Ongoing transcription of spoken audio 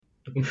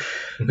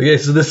Okay,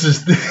 so this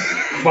is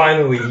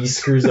Finally, he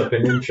screws up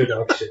an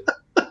introduction.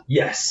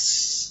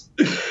 Yes.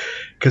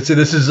 because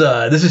this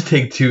is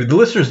take two. The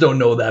listeners don't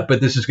know that,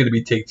 but this is going to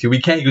be take two. We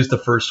can't use the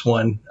first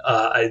one.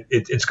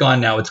 It's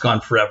gone now. It's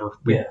gone forever.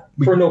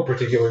 For no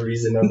particular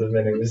reason other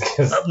than it was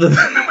just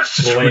It was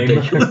just lame.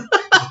 ridiculous.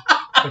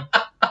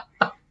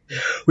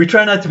 We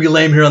try not to be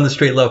lame here on the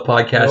Straight Love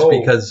Podcast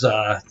because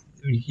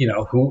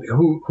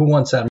who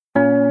wants that?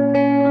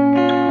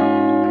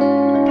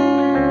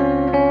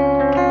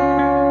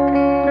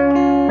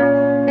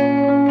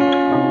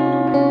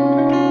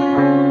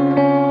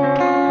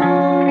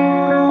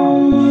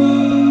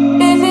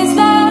 If it's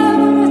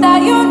love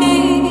that you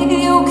need,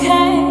 you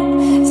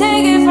can't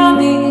take it from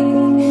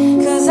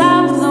me, 'cause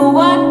I'm the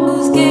one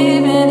who's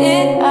giving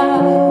it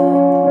up.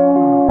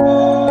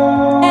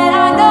 And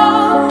I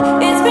know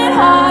it's been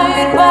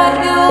hard, but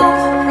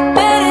you've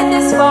made it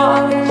this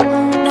far.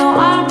 No,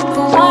 I'm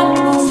the one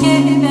who's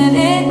giving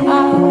it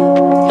up.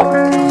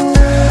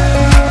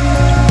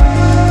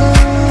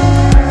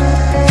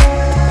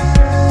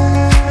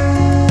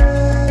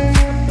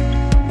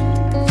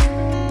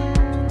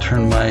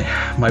 Turn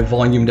my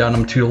volume down.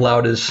 I'm too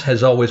loud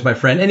as always, my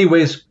friend.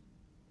 Anyways,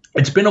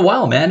 it's been a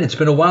while, man. It's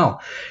been a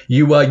while.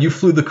 You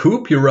flew the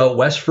coop. You were out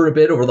west for a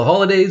bit over the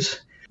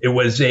holidays. It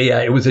was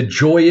a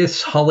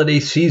joyous holiday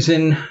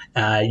season.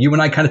 You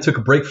and I kind of took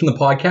a break from the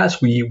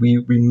podcast.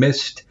 We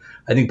missed,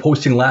 I think,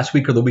 posting last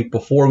week or the week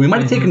before. We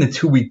might have taken a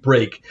 2-week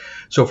break.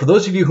 So for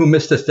those of you who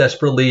missed us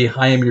desperately,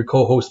 I am your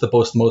co-host, the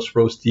Boast the Most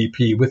Roast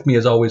DP. With me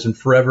as always and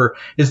forever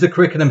is the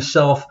cricket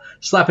himself.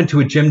 Snap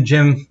into a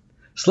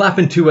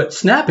Slim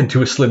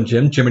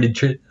Jim, Jiminy.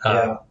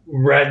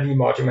 Randy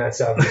Macho Man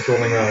Savage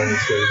rolling around in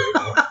his grave right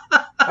now.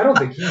 I don't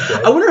think he's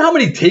dead. I wonder how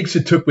many takes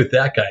it took with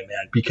that guy,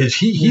 man, because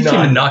he seemed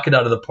to knock it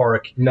out of the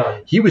park.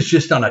 None. He was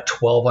just on a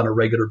 12 on a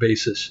regular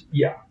basis.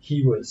 Yeah,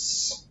 he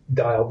was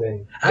dialed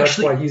in.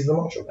 Actually- That's why he's the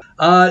Macho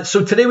Man.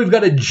 So today we've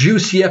got a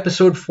juicy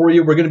episode for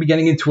you. We're going to be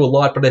getting into a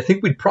lot, but I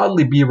think we'd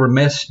probably be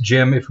remiss,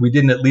 Jim, if we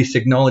didn't at least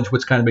acknowledge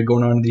what's kind of been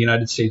going on in the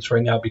United States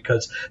right now,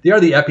 because they are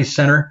the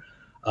epicenter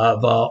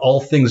of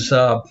all things,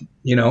 political.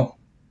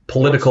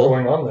 What's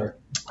going on there?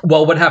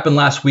 Well, what happened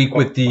last week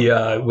with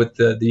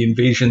the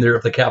invasion there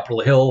of the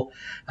Capitol Hill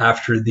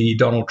after the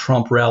Donald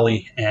Trump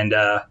rally, and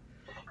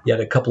you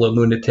had a couple of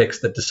lunatics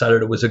that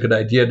decided it was a good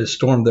idea to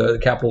storm the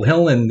Capitol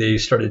Hill, and they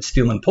started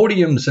stealing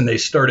podiums, and they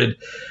started,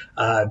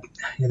 I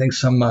think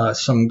some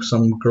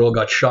girl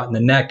got shot in the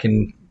neck,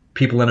 and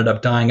people ended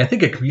up dying. I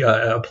think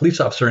a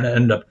police officer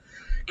ended up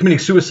committing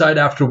suicide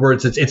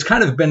afterwards. It's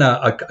kind of been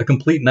a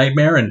complete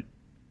nightmare, and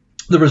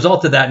the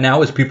result of that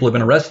now is people have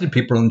been arrested,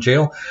 people are in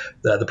jail.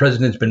 The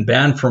president's been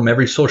banned from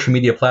every social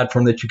media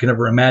platform that you can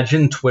ever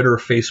imagine: Twitter,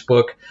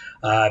 Facebook,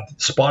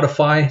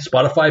 Spotify.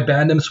 Spotify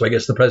banned him, so I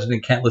guess the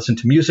president can't listen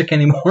to music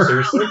anymore.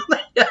 Seriously?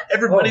 Yeah,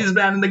 everybody's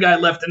banning the guy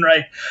left and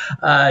right.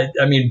 I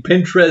mean,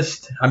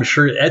 Pinterest, I'm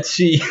sure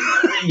Etsy,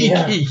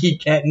 Yeah. he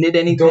can't knit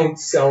anything. Don't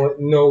sell it.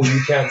 No,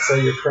 you can't sell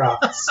your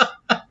crafts.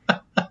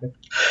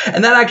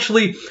 And that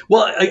actually,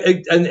 well,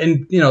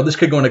 and this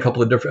could go in a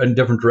couple of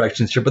different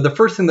directions here. But the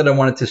first thing that I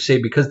wanted to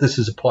say, because this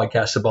is a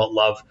podcast about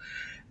love,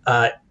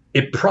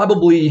 it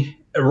probably,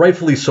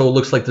 rightfully so,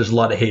 looks like there's a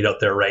lot of hate out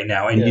there right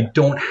now, and you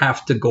don't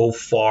have to go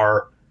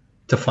far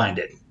to find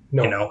it.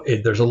 No.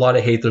 There's a lot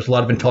of hate, there's a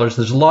lot of intolerance,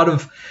 there's a lot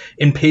of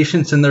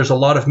impatience, and there's a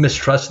lot of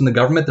mistrust in the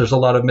government. There's a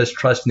lot of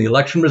mistrust in the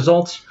election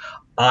results.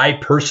 I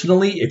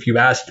personally, if you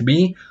asked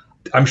me,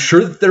 I'm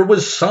sure that there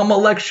was some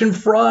election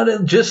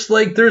fraud, just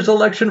like there's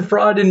election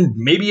fraud in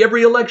maybe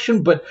every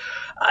election. But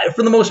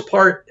for the most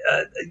part,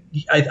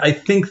 I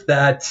think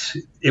that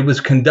it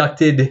was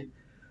conducted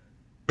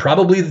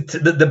probably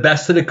the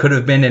best that it could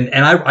have been.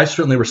 And I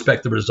certainly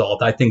respect the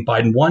result. I think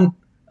Biden won.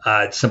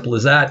 It's simple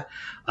as that.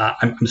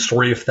 I'm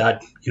sorry if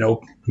that,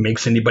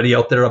 makes anybody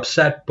out there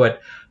upset,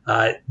 but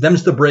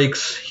them's the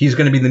breaks. He's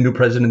going to be the new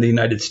president of the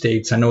United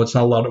States. I know it's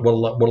not what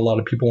a lot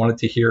of people wanted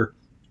to hear.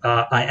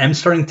 I am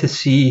starting to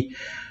see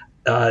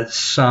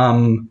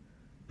some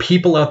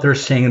people out there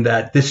saying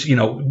that this,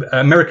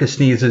 America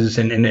sneezes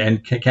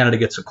and Canada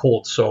gets a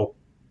cold. So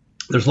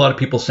there's a lot of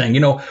people saying,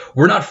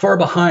 we're not far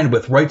behind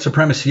with white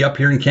supremacy up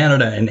here in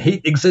Canada, and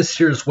hate exists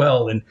here as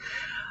well. And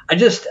I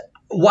just,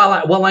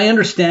 while I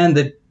understand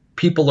that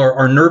people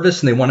are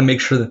nervous and they want to make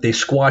sure that they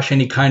squash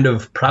any kind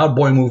of Proud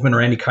Boy movement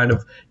or any kind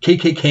of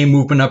KKK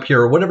movement up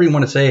here or whatever you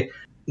want to say,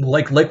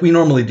 like we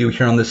normally do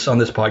here on this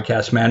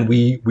podcast, man,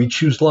 we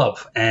choose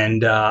love,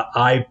 and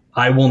I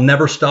will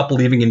never stop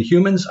believing in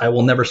humans. I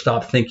will never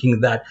stop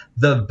thinking that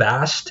the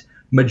vast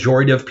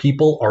majority of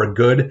people are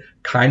good,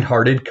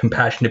 kind-hearted,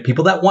 compassionate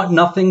people that want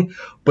nothing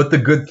but the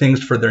good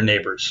things for their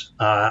neighbors.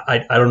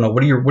 I don't know.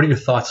 What are your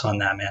thoughts on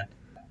that, man?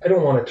 I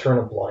don't want to turn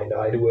a blind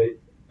eye to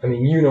it. I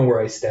mean, you know where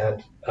I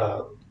stand,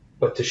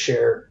 but to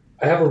share,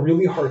 I have a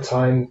really hard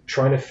time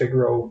trying to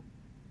figure out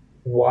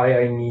why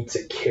I need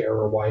to care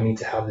or why I need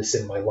to have this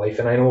in my life.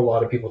 And I know a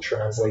lot of people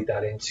translate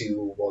that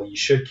into, well, you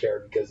should care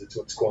because it's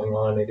what's going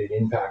on and it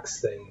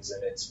impacts things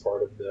and it's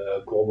part of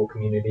the global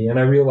community. And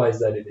I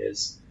realize that it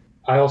is.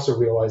 I also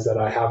realize that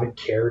I haven't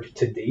cared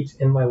to date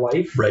in my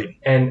life. Right.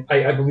 And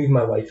I believe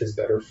my life is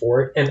better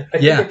for it. And I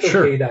think Yeah, it's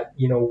sure. okay that,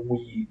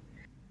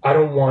 I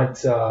don't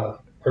want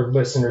our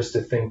listeners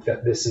to think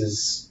that this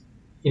is,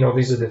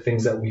 these are the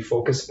things that we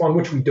focus upon,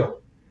 which we don't.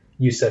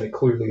 You said it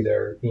clearly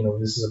there.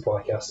 This is a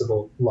podcast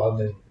about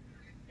love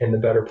and the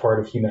better part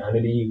of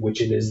humanity,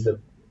 which it is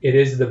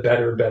the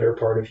better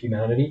part of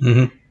humanity.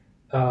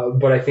 Mm-hmm.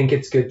 But I think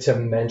it's good to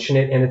mention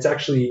it. And it's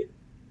actually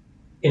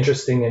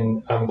interesting,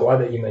 and I'm glad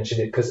that you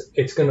mentioned it, because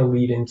it's going to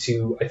lead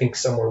into, I think,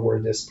 somewhere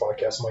where this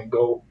podcast might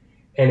go.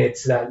 And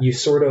it's that you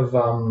sort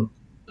of,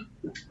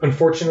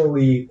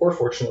 unfortunately or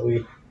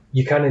fortunately,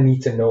 you kind of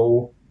need to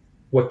know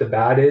what the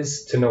bad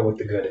is to know what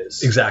the good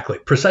is. Exactly,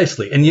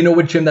 precisely. And you know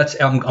what, Jim,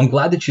 I'm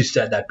glad that you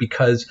said that,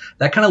 because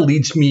that kind of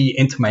leads me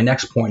into my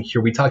next point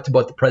here. We talked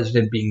about the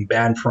president being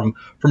banned from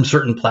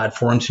certain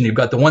platforms, and you've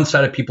got the one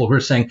side of people who are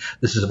saying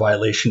this is a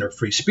violation of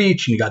free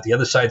speech, and you got the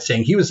other side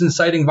saying he was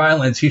inciting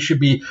violence, he should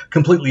be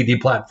completely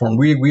deplatformed.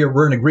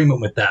 We're in agreement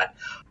with that.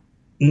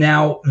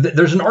 Now,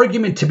 there's an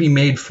argument to be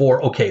made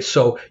for, okay,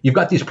 so you've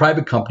got these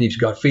private companies,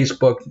 you've got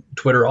Facebook,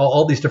 Twitter,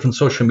 all these different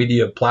social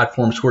media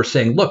platforms who are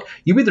saying, look,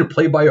 you either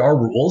play by our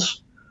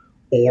rules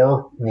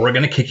or we're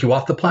going to kick you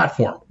off the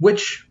platform,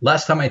 which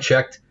last time I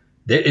checked,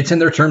 it's in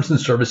their terms and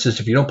services.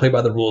 If you don't play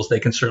by the rules, they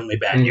can certainly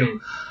ban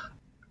you.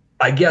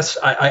 I guess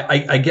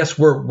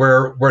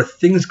where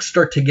things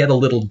start to get a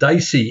little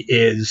dicey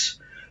is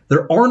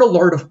there aren't a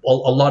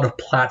lot of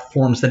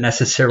platforms that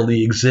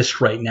necessarily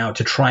exist right now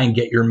to try and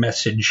get your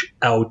message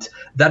out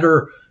that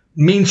are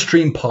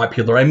mainstream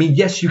popular. I mean,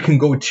 yes, you can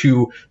go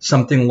to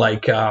something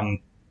like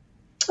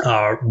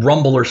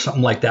Rumble or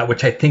something like that,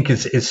 which I think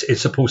is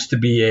supposed to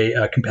be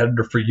a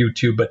competitor for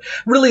YouTube. But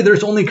really,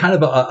 there's only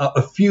kind of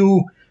a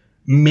few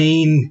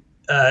main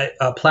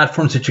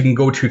platforms that you can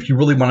go to if you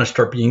really want to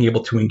start being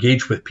able to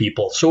engage with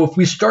people. So if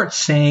we start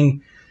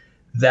saying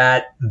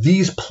that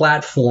these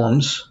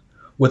platforms,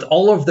 with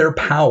all of their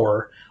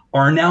power,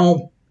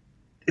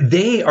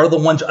 they are the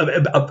ones,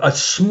 a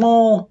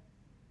small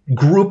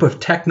group of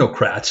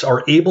technocrats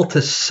are able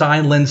to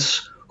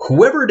silence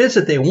whoever it is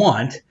that they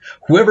want,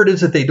 whoever it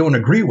is that they don't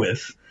agree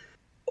with.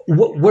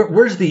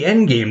 Where's the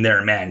end game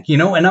there, man?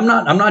 And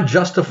I'm not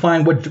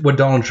justifying what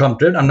Donald Trump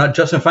did. I'm not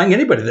justifying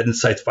anybody that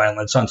incites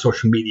violence on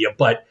social media.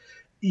 But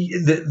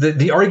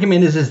the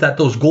argument is that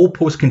those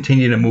goalposts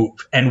continue to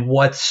move, and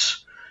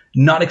what's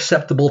not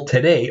acceptable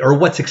today, or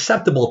what's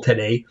acceptable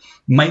today,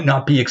 might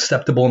not be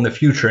acceptable in the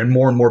future, and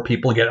more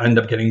people end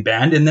up getting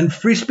banned, and then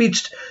free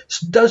speech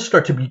does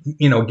start to be,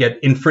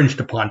 get infringed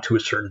upon to a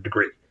certain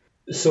degree.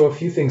 So a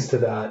few things to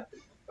that.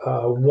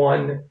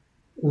 One,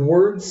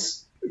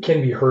 words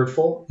can be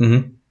hurtful.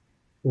 Mm-hmm.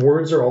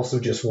 Words are also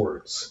just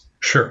words.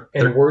 Sure.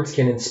 And words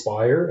can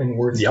inspire, and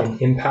words can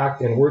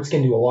impact, and words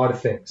can do a lot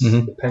of things.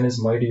 Mm-hmm. The pen is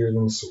mightier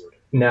than the sword.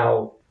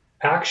 Now,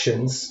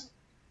 actions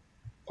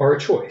are a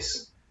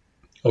choice.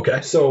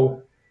 Okay.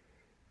 So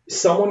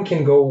someone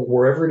can go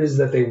wherever it is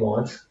that they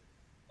want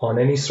on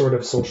any sort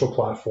of social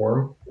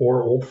platform,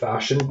 or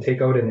old-fashioned,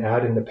 take out an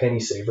ad in the penny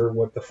saver.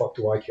 What the fuck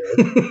do I care?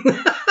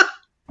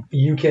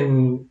 You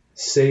can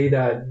say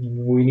that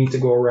we need to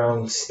go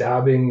around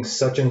stabbing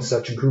such and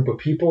such a group of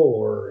people,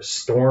 or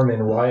storm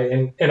and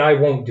riot, and I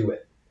won't do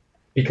it,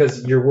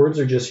 because your words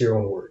are just your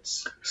own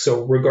words.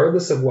 So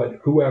regardless of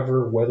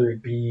whether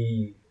it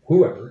be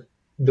whoever,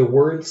 the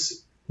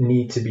words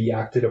need to be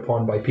acted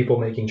upon by people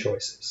making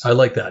choices. I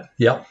like that.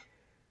 Yep.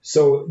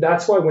 So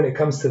that's why when it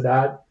comes to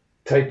that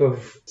type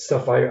of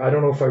stuff, I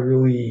don't know if I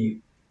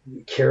really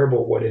care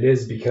about what it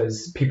is,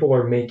 because people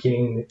are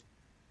making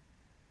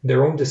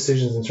their own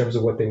decisions in terms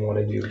of what they want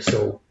to do.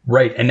 So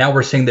right. And now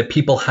we're saying that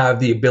people have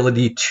the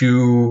ability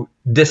to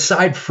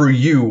decide for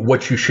you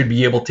what you should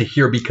be able to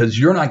hear, because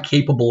you're not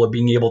capable of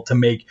being able to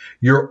make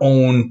your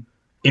own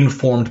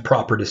informed,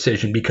 proper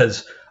decision,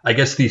 because I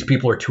guess these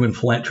people are too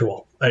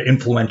influential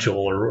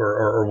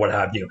or what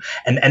have you.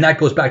 And that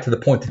goes back to the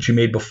point that you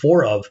made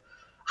before of,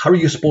 how are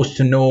you supposed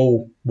to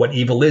know what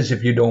evil is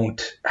if you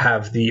don't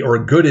have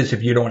or good is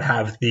if you don't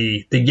have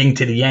the yin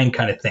to the yang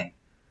kind of thing?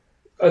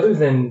 Other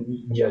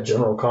than,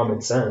 general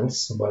common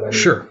sense. But I mean,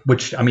 sure,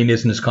 which,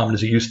 isn't as common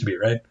as it used to be,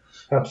 right?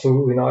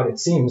 Absolutely not, it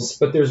seems.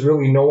 But there's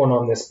really no one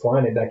on this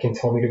planet that can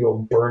tell me to go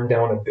burn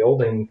down a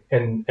building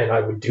and I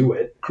would do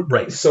it.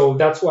 Right. So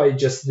that's why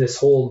just this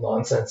whole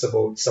nonsense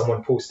about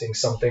someone posting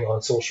something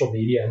on social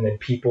media and then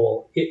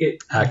people,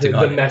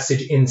 the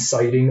message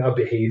inciting a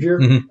behavior,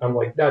 mm-hmm. I'm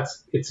like,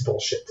 it's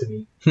bullshit to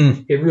me.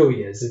 It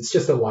really is. It's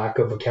just a lack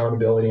of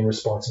accountability and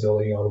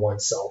responsibility on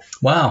oneself.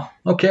 Wow.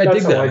 Okay, I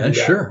dig that, man.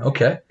 Sure.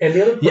 Okay. And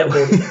the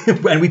other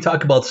part and we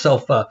talk about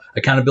self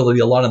accountability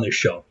a lot on this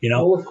show.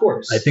 Well, of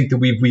course. I think that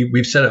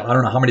we've said it, I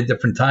don't know how many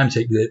different times.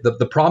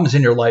 The problems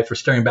in your life are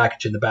staring back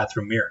at you in the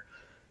bathroom mirror.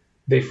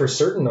 They for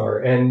certain are,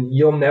 and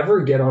you'll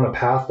never get on a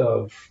path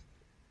of.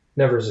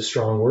 Never is a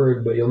strong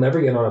word, but you'll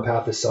never get on a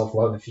path of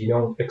self-love if you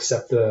don't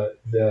accept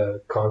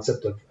the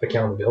concept of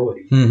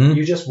accountability. Mm-hmm.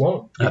 You just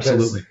won't. Because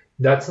absolutely.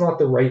 That's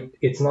not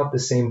it's not the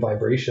same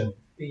vibration.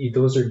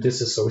 Those are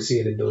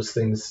disassociated, those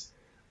things,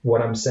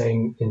 what I'm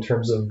saying in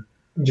terms of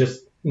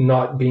just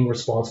not being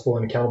responsible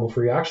and accountable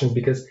for your actions,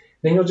 because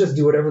then you'll just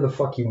do whatever the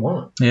fuck you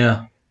want.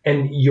 Yeah.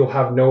 And you'll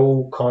have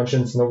no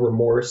conscience, no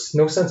remorse,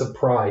 no sense of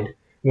pride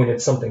when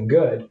it's something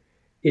good.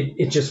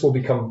 It just will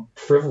become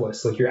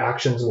frivolous. Like your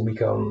actions will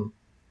become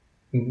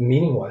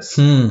meaningless.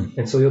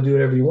 And so you'll do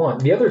whatever you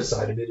want. The other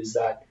side of it is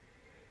that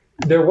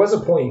there was a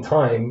point in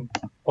time,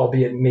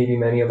 albeit maybe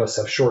many of us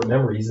have short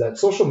memories, that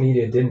social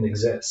media didn't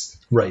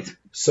exist. Right.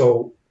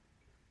 So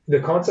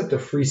the concept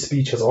of free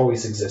speech has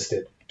always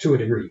existed to a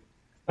degree.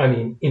 I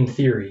mean, in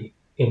theory,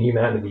 in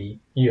humanity,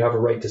 you have a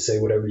right to say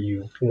whatever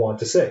you want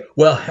to say.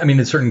 Well, I mean,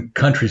 in certain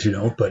countries you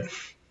don't, but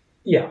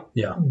Yeah.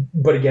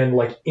 But again,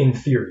 like in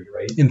theory,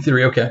 right? in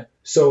theory, okay.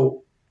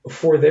 So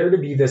for there to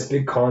be this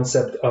big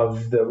concept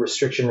of the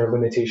restriction or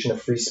limitation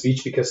of free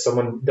speech because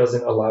someone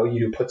doesn't allow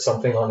you to put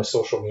something on a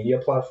social media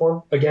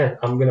platform, again,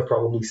 I'm going to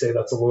probably say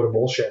that's a load of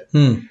bullshit.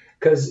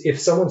 Because if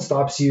someone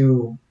stops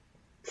you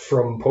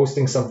from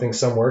posting something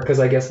somewhere, because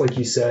I guess like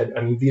you said,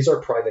 I mean, these are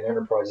private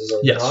enterprises,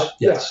 are they not?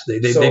 Yes. Yeah.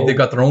 They've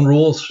got their own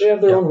rules. They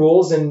have their own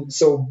rules. And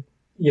so,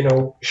 you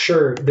know,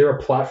 sure, they're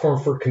a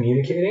platform for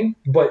communicating,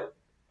 but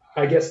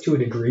I guess to a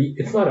degree,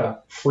 it's not a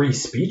free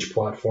speech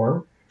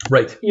platform.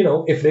 Right. You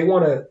know, if they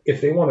want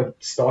to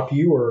stop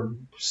you or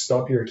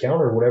stop your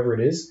account or whatever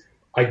it is,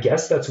 I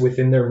guess that's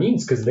within their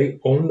means because they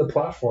own the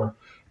platform.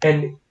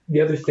 And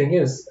the other thing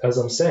is, as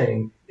I'm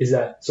saying, is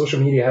that social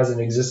media hasn't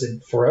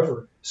existed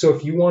forever. So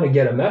if you want to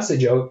get a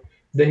message out,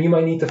 then you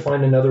might need to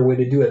find another way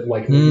to do it,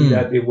 like maybe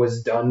that it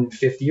was done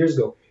 50 years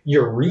ago.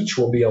 Your reach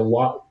will be a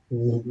lot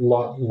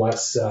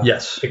less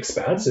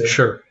expansive.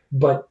 Sure.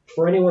 But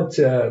for anyone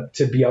to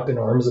be up in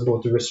arms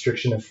about the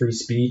restriction of free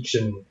speech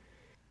and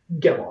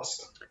get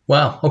lost.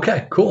 Wow.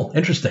 Okay. Cool.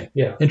 Interesting.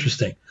 Yeah.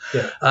 Interesting.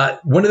 Yeah.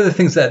 One of the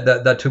things that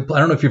took, I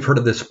don't know if you've heard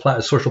of this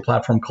social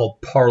platform called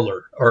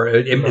Parler, or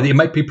it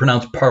might be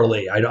pronounced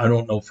Parler. I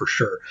don't know for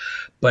sure,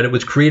 but it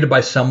was created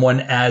by someone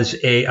as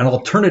an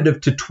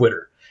alternative to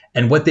Twitter.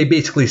 And what they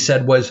basically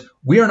said was,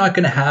 we are not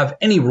going to have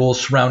any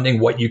rules surrounding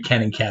what you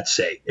can and can't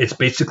say. It's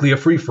basically a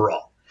free for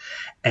all.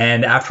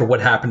 And after what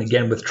happened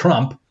again with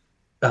Trump,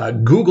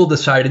 Google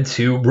decided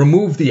to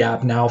remove the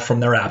app now from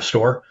their app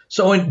store.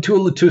 So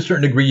to a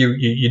certain degree,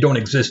 you don't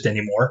exist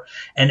anymore.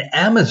 And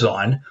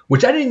Amazon,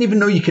 which I didn't even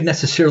know you could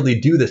necessarily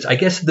do this, I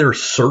guess their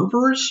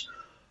servers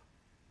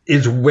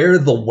is where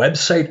the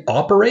website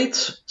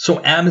operates.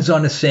 So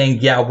Amazon is saying,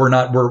 yeah, we're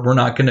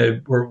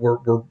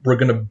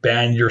gonna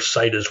ban your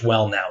site as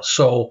well now.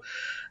 So,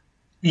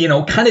 you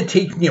know, kind of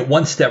taking it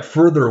one step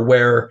further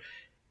where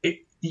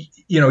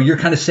you're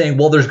kind of saying,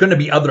 well, there's going to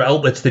be other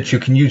outlets that you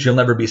can use. You'll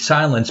never be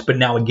silenced. But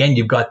now, again,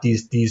 you've got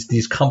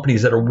these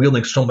companies that are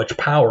wielding so much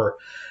power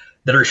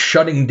that are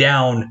shutting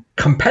down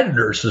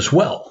competitors as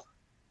well.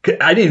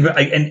 And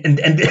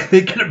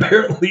they can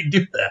apparently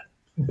do that.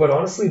 But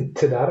honestly,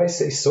 to that, I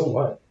say, so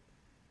what?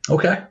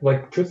 Okay.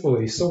 Like,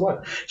 truthfully, so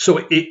what?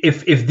 So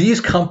if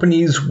these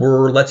companies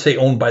were, let's say,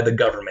 owned by the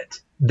government,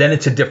 then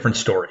it's a different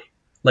story.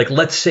 Like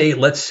let's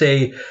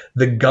say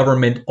the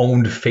government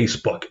owned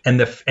Facebook and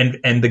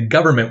the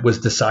government was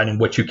deciding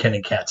what you can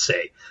and can't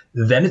say.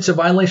 Then it's a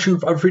violation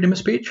of freedom of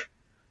speech?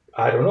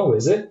 I don't know.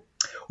 Is it?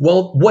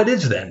 Well, what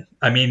is then?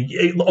 I mean,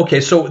 okay,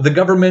 so the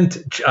government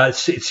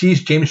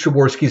sees James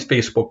Jaworski's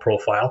Facebook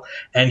profile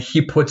and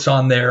he puts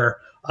on there,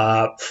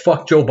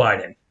 fuck Joe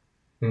Biden.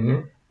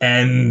 Mm-hmm.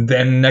 And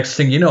then next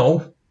thing you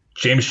know,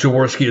 James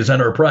Jaworski is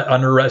under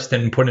arrest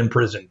and put in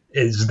prison.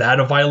 Is that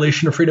a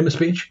violation of freedom of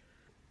speech?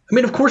 I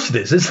mean, of course it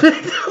is, isn't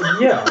it?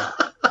 Yeah.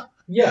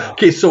 Yeah.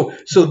 Okay, so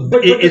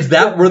is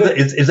that where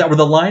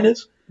the line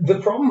is? The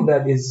problem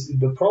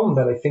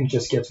that I think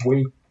just gets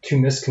way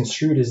too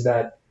misconstrued is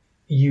that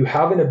you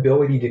have an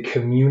ability to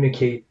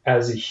communicate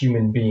as a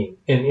human being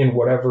in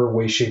whatever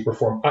way, shape, or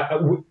form,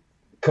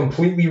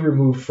 completely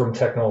removed from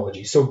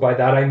technology. So by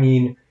that I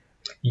mean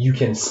you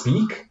can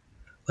speak,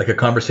 like a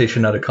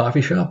conversation at a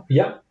coffee shop.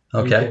 Yeah.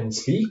 Okay. You can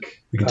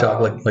speak. You can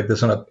talk like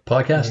this on a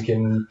podcast? You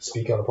can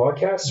speak on a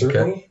podcast,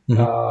 certainly.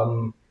 Okay.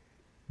 Mm-hmm.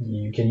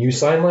 You can use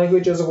sign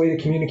language as a way to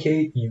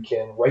communicate. You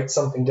can write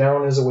something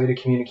down as a way to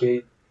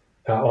communicate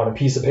on a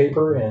piece of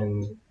paper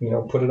and,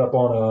 put it up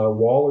on a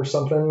wall or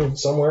something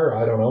somewhere.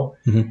 I don't know.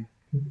 Mm-hmm.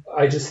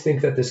 I just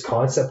think that this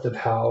concept of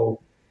how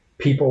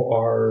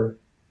people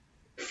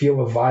feel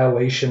a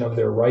violation of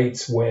their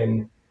rights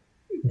when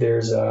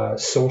there's a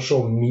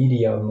social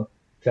medium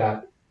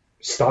that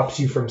stops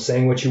you from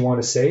saying what you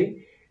want to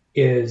say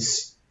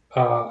is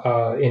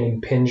an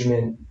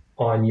impingement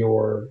on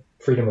your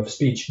freedom of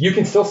speech. You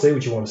can still say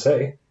what you want to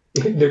say.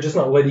 They're just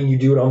not letting you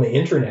do it on the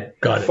internet.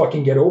 Got it.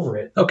 Fucking get over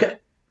it. Okay.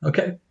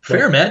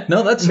 Fair, man.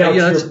 No, that's now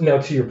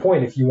to your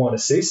point. If you want to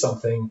say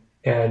something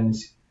and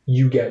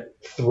you get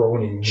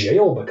thrown in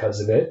jail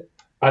because of it,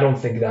 I don't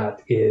think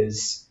that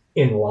is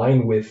in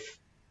line with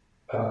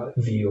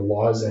the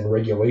laws and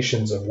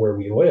regulations of where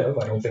we live.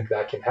 I don't think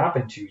that can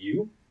happen to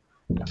you.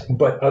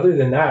 But other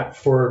than that,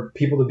 for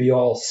people to be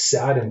all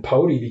sad and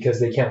pouty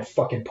because they can't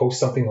fucking post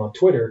something on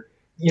Twitter,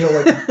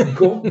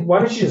 why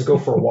don't you just go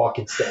for a walk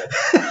instead?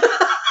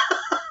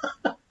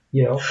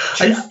 You know,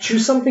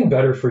 choose something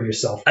better for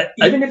yourself.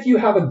 Even if you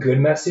have a good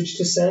message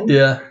to send,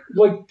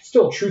 like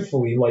still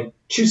truthfully, like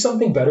choose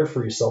something better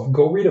for yourself.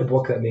 Go read a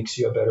book that makes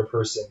you a better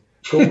person.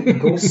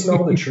 Go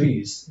smell the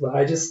trees.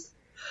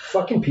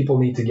 Fucking people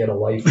need to get a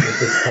life with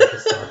this type of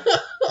stuff.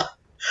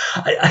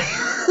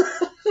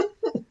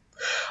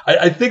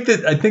 I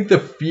think the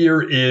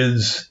fear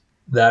is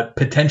that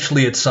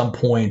potentially at some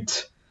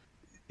point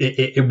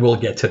it will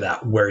get to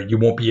that where you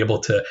won't be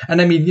able to.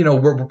 And I mean, you know,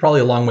 we're probably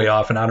a long way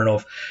off, and I don't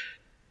know,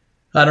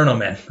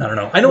 man. I don't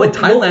know. I know in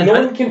Thailand, no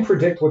one can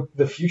predict what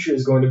the future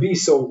is going to be.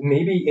 So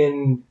maybe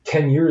in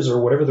 10 years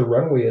or whatever the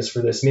runway is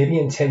for this, maybe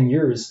in 10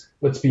 years,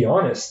 let's be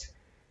honest,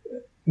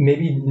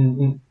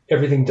 maybe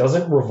everything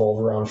doesn't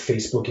revolve around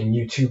Facebook and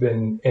YouTube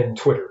and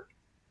Twitter.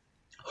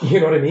 You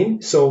know what I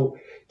mean? So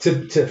to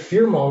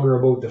fearmonger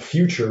about the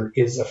future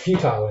is a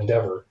futile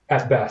endeavor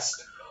at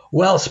best.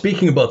 Well,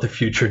 speaking about the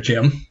future,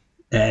 Jim,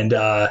 and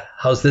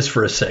how's this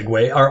for a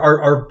segue?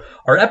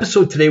 Our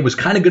episode today was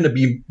kind of going to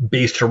be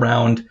based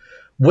around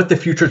what the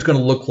future is going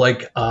to look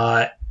like,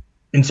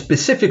 and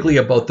specifically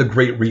about the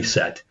Great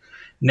Reset.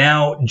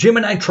 Now, Jim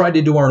and I tried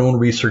to do our own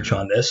research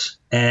on this,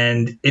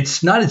 and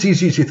it's not as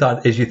easy as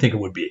you think it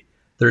would be.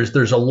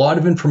 There's a lot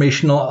of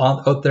information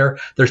out there.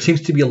 There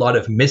seems to be a lot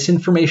of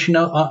misinformation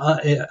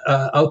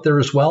out there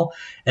as well,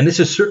 and this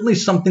is certainly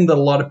something that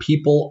a lot of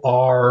people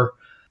are.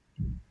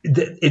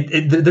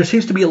 There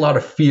seems to be a lot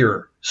of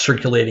fear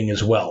circulating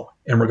as well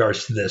in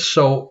regards to this.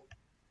 So,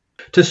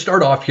 to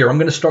start off here, I'm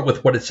going to start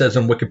with what it says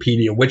on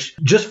Wikipedia, which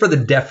just for the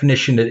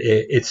definition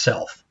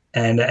itself,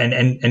 and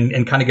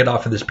kind of get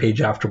off of this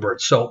page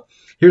afterwards. So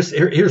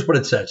here's what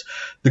it says.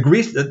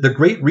 The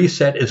Great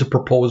Reset is a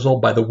proposal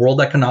by the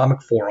World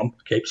Economic Forum,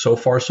 okay, so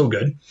far so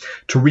good,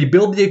 to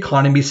rebuild the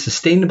economy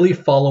sustainably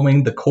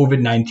following the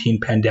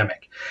COVID-19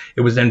 pandemic.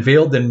 It was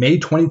unveiled in May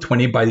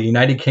 2020 by the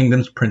United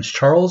Kingdom's Prince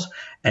Charles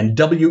and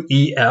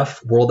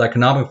WEF, World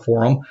Economic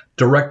Forum,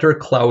 Director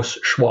Klaus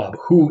Schwab,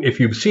 who, if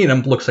you've seen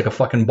him, looks like a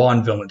fucking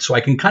Bond villain. So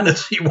I can kind of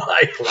see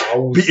why.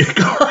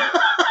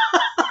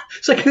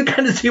 So I can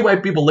kind of see why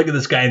people look at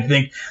this guy and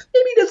think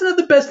maybe he doesn't have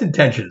the best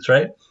intentions,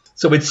 right?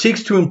 So it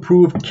seeks to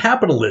improve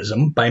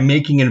capitalism by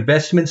making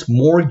investments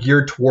more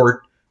geared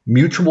toward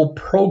mutual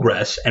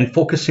progress and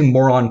focusing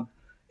more on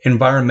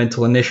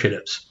environmental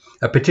initiatives.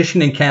 A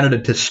petition in Canada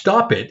to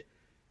stop it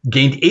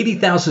gained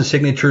 80,000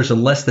 signatures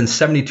in less than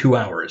 72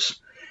 hours.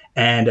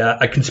 And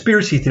a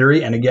conspiracy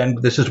theory, and again,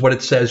 this is what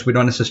it says, we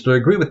don't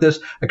necessarily agree with this,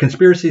 a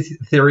conspiracy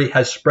theory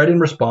has spread in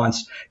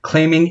response,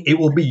 claiming it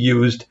will be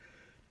used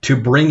to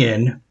bring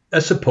in a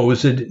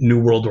supposed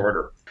New World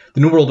Order. The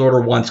New World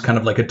Order wants kind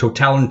of like a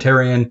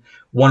totalitarian,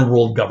 one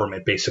world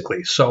government,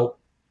 basically. So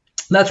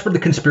that's where the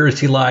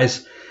conspiracy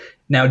lies.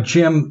 Now,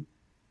 Jim,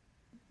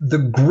 the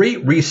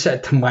Great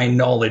Reset, to my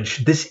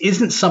knowledge, this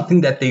isn't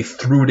something that they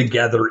threw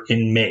together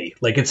in May.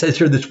 Like it says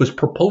here, this was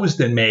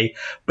proposed in May,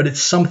 but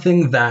it's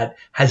something that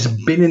has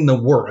been in the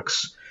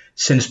works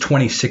since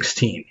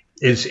 2016.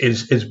 Is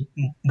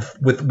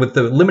with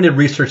the limited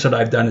research that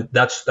I've done,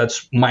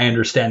 that's my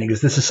understanding. Is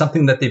this is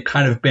something that they've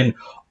kind of been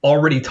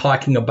already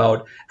talking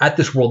about at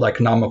this World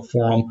Economic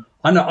Forum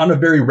on a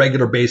very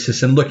regular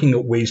basis and looking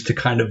at ways to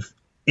kind of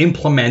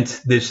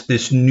implement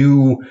this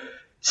new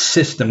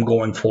system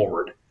going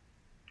forward.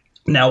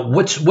 Now,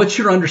 what's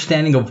your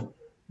understanding of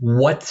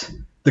what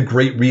the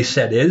Great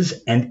Reset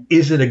is, and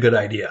is it a good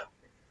idea?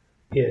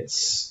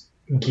 It's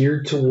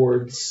geared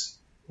towards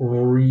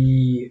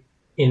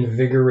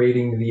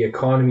reinvigorating the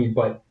economy,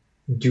 but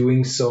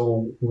doing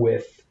so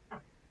with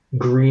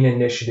green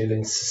initiative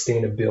and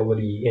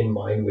sustainability in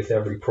mind with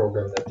every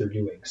program that they're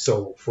doing.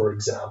 So, for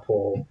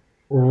example,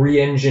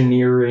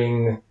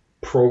 re-engineering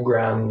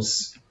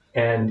programs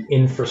and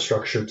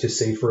infrastructure to,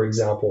 say, for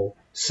example,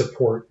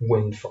 support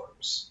wind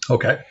farms.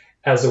 Okay.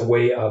 As a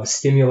way of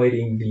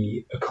stimulating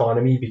the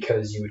economy,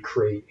 because you would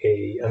create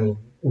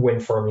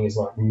wind farming is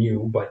not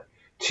new, but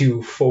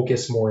to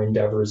focus more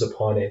endeavors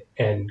upon it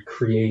and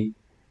create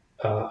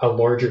a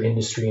larger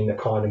industry and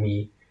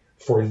economy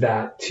for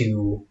that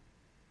to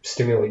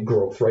stimulate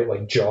growth, right?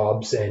 Like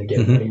jobs and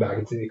get money back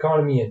into the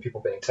economy and people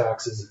paying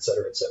taxes, et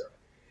cetera, et cetera.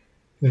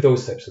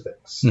 Those types of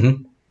things.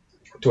 Mm-hmm.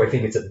 Do I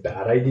think it's a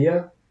bad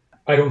idea?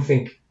 I don't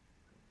think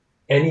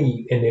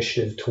any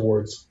initiative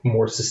towards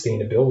more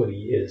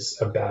sustainability is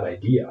a bad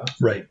idea.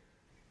 Right.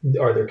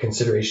 Are there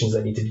considerations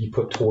that need to be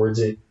put towards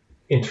it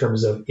in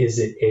terms of, is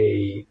it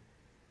a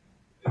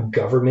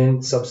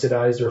government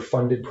subsidized or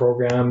funded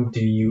program?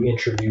 Do you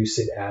introduce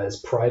it as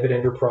private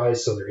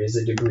enterprise so there is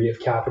a degree of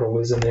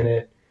capitalism in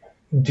it?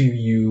 Do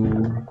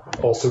you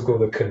also go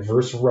the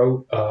converse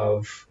route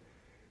of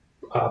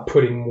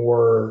putting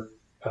more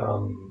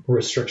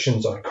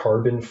restrictions on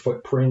carbon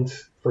footprint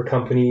for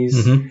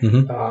companies?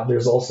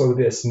 There's also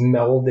this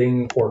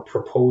melding or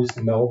proposed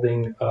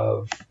melding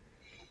of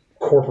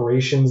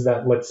corporations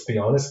that, let's be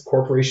honest,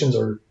 corporations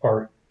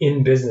are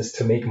in business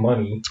to make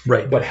money,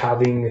 right? But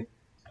having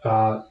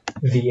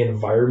the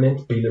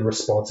environment be the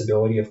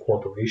responsibility of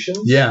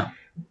corporations. Yeah.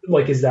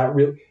 Like, is that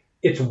real?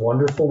 It's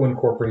wonderful when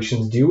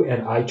corporations do,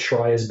 and I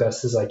try as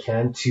best as I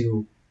can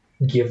to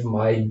give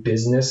my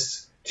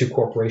business to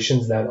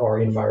corporations that are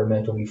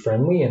environmentally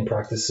friendly and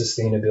practice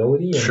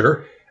sustainability.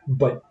 Sure.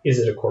 But is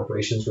it a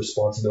corporation's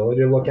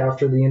responsibility to look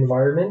after the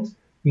environment?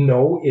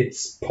 No,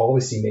 it's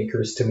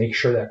policymakers to make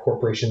sure that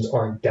corporations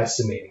aren't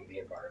decimating the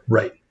environment.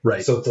 Right,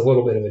 right. So it's a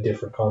little bit of a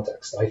different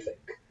context, I think.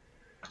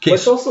 Okay,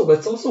 Let's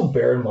also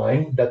bear in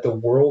mind that the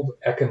World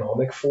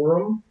Economic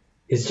Forum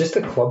is just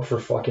a club for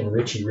fucking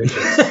richie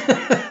riches.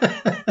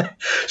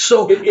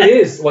 So it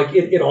is like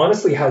it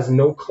honestly has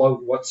no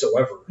clout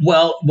whatsoever.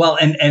 Well,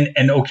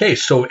 and okay.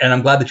 So, and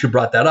I'm glad that you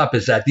brought that up.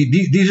 Is that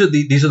these are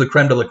the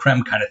creme de la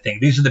creme kind of thing.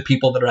 These are the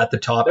people that are at the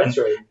top. That's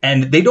right.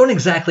 And they don't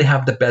exactly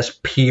have the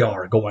best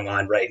PR going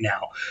on right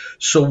now.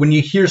 So when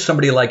you hear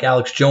somebody like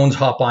Alex Jones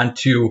hop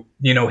onto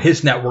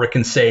his network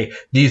and say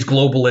these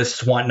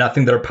globalists want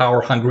nothing, they're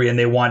power hungry, and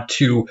they want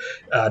to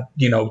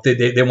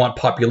they want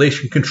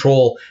population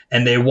control,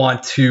 and they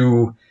want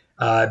to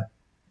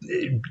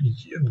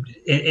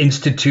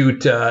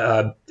institute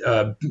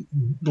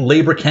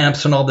labor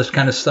camps and all this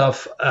kind of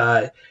stuff.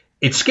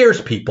 It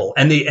scares people,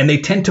 and they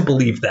tend to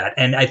believe that.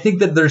 And I think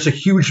that there's a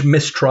huge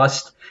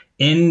mistrust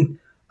in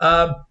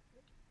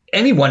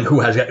anyone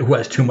who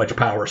has too much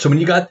power. So when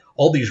you got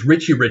all these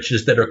richie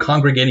riches that are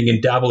congregating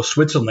in Davos,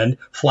 Switzerland,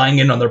 flying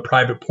in on their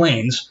private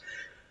planes,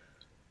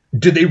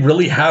 do they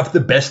really have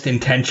the best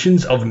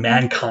intentions of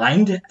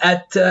mankind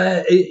at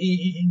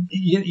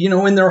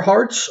in their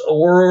hearts,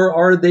 or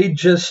are they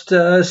just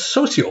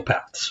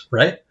sociopaths,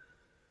 right?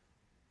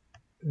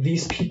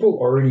 These people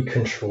already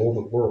control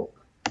the world.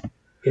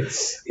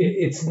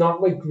 It's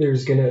not like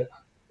there's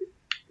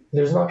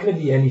not going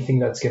to be anything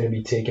that's going to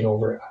be taken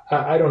over.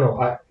 I don't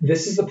know.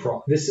 This is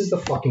the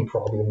fucking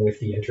problem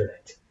with the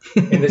internet,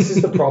 and this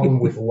is the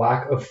problem with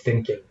lack of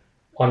thinking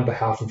on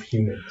behalf of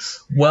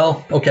humans.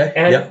 Well, okay.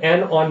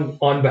 And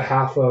on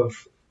behalf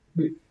of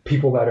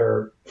people that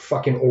are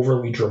fucking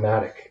overly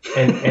dramatic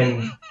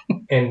and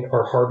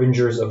are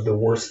harbingers of the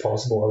worst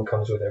possible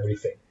outcomes with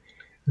everything.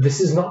 This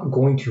is not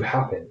going to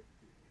happen.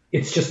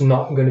 It's just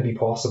not going to be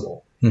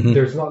possible. Mm-hmm.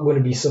 There's not going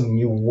to be some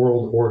new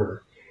world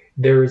order.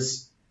 The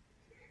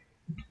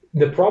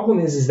problem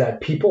is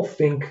that people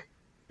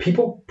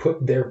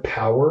put their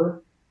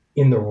power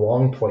in the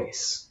wrong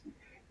place.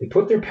 They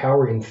put their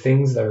power in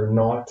things that are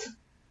not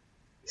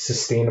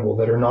sustainable,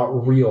 that are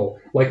not real.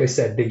 Like I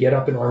said, they get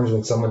up in arms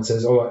when someone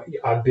says, "Oh,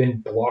 I've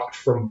been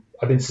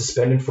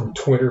suspended from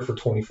Twitter for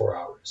 24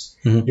 hours."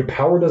 Mm-hmm. Your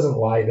power doesn't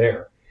lie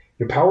there.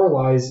 Your power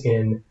lies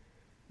in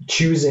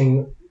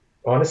choosing,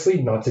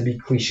 honestly, not to be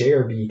cliche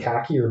or be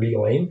tacky or be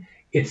lame.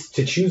 It's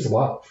to choose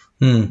love.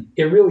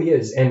 It really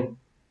is. And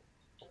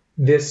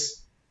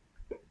this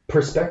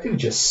perspective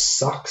just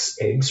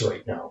sucks eggs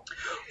right now.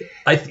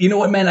 You know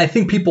what, man? I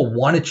think people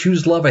want to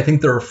choose love. I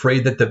think they're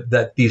afraid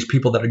that these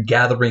people that are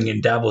gathering in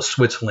Davos,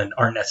 Switzerland,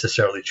 aren't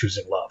necessarily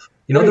choosing love.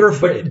 Right, they're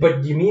afraid.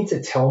 But you mean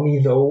to tell me,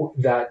 though,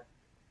 that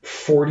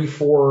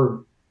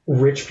 44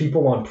 rich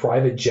people on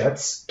private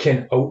jets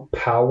can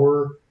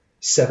outpower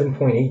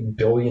 7.8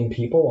 billion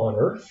people on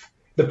Earth?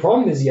 The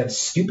problem is you have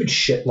stupid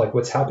shit like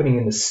what's happening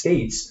in the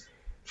States,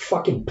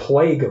 fucking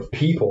plague of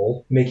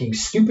people making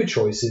stupid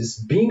choices,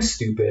 being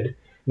stupid,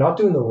 not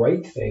doing the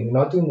right thing,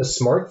 not doing the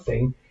smart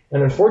thing.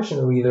 And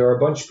unfortunately, there are a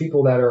bunch of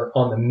people that are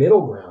on the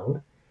middle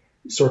ground,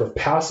 sort of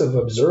passive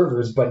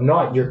observers, but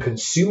not. You're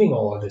consuming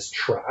all of this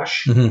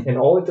trash, mm-hmm. and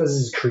all it does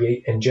is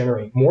create and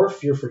generate more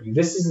fear for you.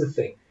 This is the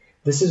thing.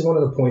 This is one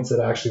of the points that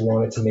I actually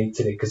wanted to make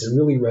today because it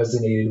really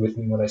resonated with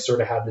me when I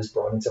sort of had this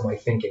brought into my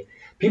thinking.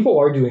 People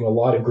are doing a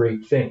lot of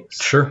great things.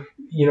 Sure.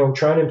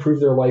 Trying to improve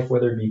their life,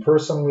 whether it be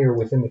personally or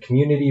within the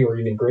community or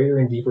even greater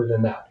and deeper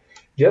than that.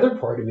 The other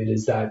part of it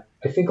is that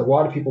I think a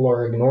lot of people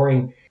are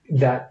ignoring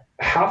that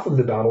half of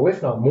the battle,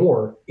 if not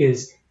more,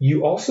 is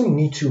you also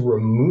need to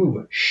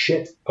remove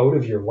shit out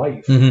of your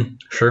life. Mm-hmm.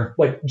 Sure.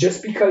 Like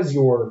just because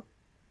you're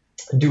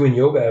doing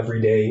yoga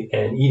every day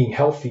and eating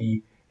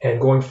healthy and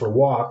going for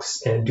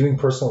walks and doing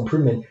personal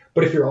improvement,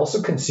 but if you're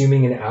also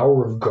consuming an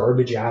hour of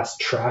garbage ass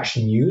trash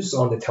news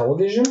on the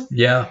television,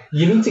 yeah,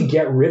 you need to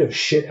get rid of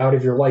shit out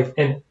of your life.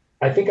 And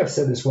I think I've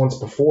said this once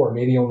before,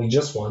 maybe only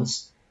just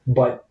once,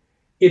 but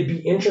it'd be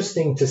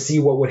interesting to see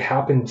what would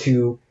happen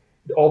to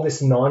all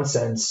this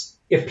nonsense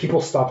if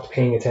people stopped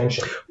paying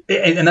attention.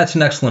 And that's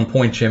an excellent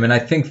point, Jim. And I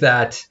think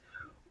that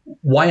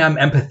why I'm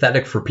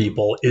empathetic for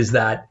people is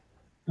that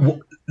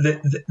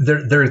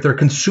they're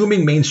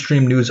consuming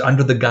mainstream news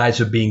under the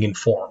guise of being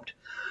informed.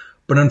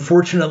 But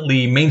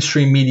unfortunately,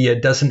 mainstream media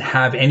doesn't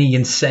have any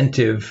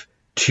incentive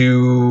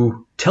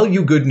to tell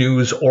you good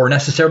news or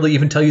necessarily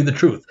even tell you the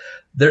truth.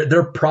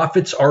 Their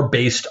profits are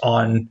based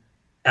on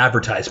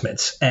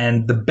advertisements,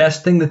 and the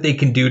best thing that they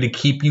can do to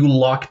keep you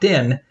locked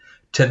in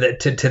to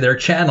their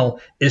channel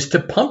is to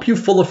pump you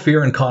full of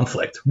fear and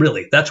conflict.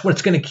 Really, that's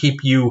what's going to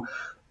keep you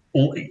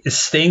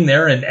staying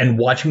there and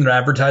watching their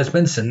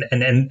advertisements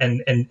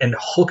and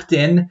hooked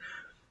in,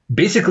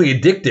 basically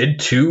addicted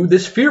to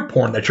this fear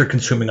porn that you're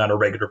consuming on a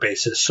regular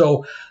basis.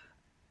 So,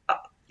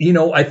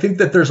 I think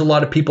that there's a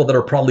lot of people that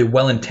are probably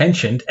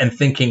well-intentioned and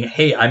thinking,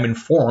 hey, I'm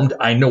informed,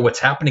 I know what's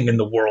happening in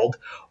the world,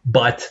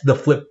 but the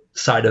flip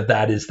side of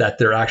that is that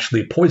they're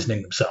actually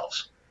poisoning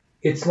themselves.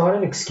 It's not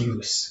an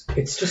excuse.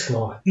 It's just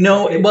not.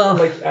 No, well,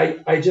 like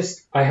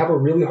I have a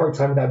really hard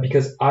time with that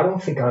because I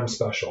don't think I'm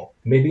special.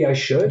 Maybe I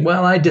should.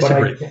 Well, I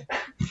disagree.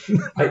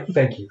 I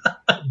thank you,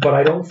 but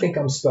I don't think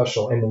I'm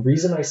special. And the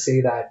reason I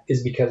say that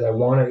is because I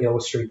want to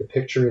illustrate the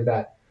picture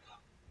that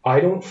I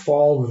don't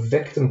fall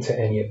victim to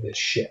any of this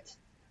shit.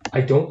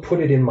 I don't put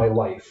it in my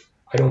life.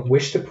 I don't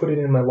wish to put it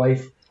in my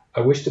life.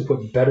 I wish to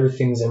put better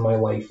things in my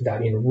life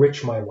that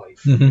enrich my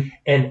life. Mm-hmm.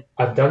 And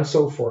I've done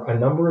so for a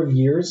number of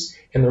years,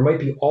 and there might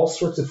be all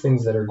sorts of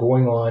things that are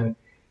going on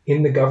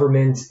in the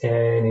government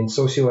and in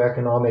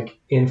socioeconomic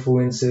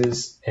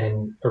influences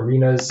and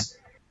arenas,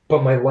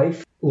 but my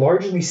life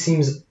largely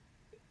seems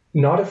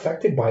not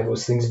affected by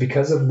those things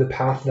because of the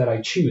path that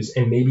I choose.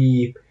 And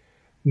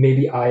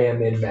maybe I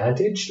am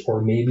advantaged,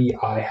 or maybe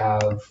I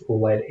have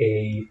led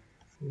a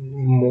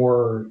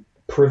more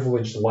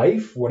privileged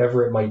life,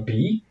 whatever it might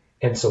be.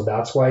 And so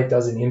that's why it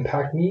doesn't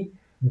impact me.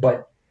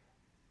 But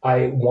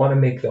I want to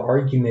make the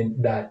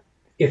argument that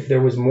if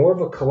there was more of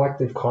a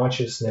collective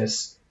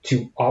consciousness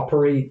to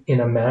operate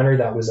in a manner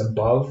that was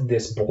above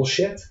this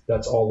bullshit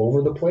that's all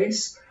over the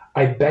place,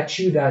 I bet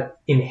you that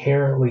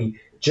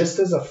inherently, just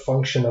as a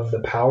function of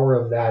the power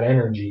of that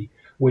energy,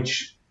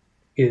 which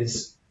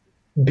is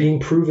being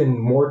proven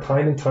more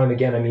time and time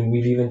again. I mean,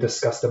 we've even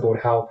discussed about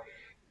how,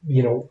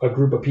 a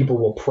group of people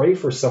will pray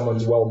for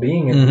someone's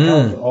well-being and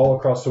health all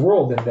across the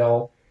world,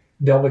 and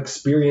they'll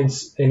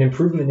experience an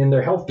improvement in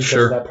their health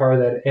because of that power,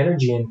 that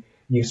energy. And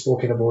you've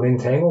spoken about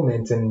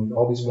entanglement and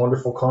all these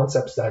wonderful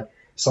concepts that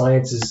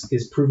science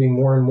is proving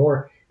more and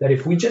more, that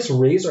if we just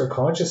raise our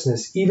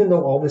consciousness, even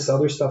though all this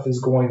other stuff is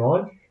going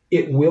on,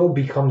 it will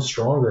become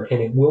stronger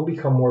and it will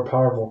become more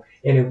powerful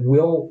and it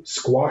will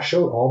squash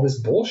out all this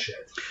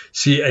bullshit.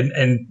 See,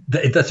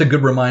 that's a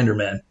good reminder,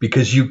 man,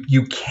 because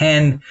you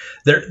can,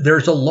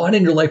 there's a lot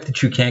in your life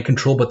that you can't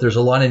control, but there's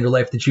a lot in your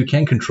life that you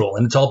can control,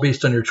 and it's all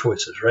based on your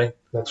choices, right?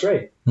 That's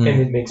right. And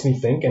it makes me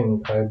think,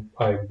 and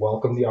I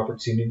welcome the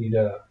opportunity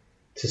to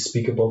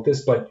speak about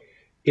this, but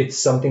it's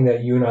something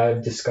that you and I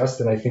have discussed,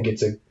 and I think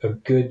it's a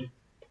good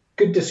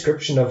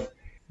description of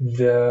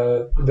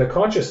the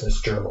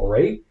consciousness journal,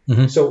 right?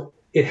 Mm-hmm. So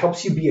it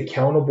helps you be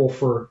accountable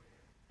for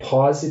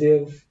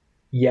positive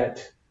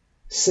yet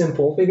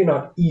simple, maybe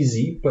not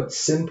easy, but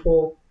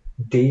simple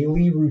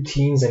daily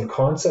routines and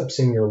concepts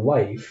in your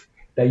life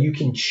that you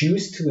can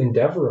choose to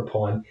endeavor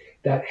upon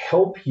that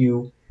help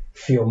you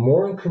feel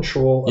more in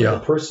control of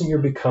the person you're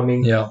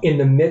becoming in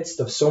the midst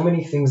of so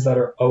many things that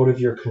are out of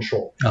your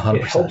control. 100%.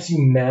 It helps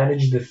you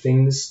manage the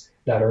things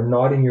that are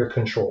not in your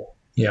control.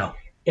 Yeah.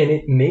 And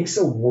it makes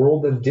a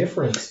world of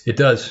difference. It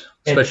does,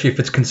 especially if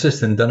it's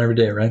consistent, done every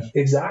day, right?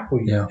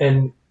 Exactly. Yeah.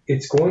 And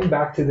it's going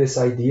back to this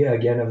idea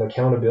again of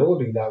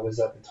accountability that was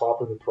at the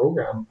top of the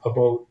program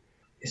about,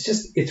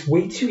 it's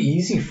way too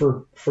easy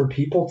for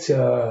people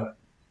to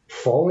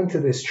fall into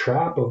this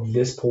trap of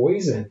this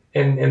poison.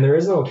 And there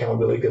is no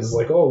accountability because it's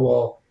like, oh,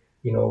 well,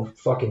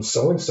 fucking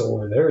so-and-so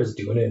over there is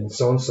doing it and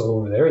so-and-so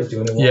over there is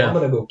doing it. Well, I'm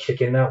going to go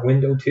kick in that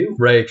window too.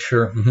 Right,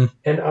 sure. Mm-hmm.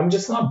 And I'm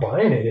just not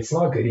buying it. It's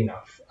not good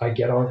enough. I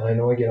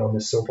know I get on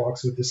this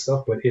soapbox with this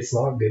stuff, but it's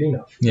not good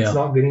enough. Yeah. It's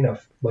not good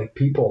enough. Like,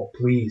 people,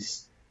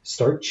 please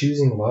start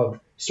choosing love.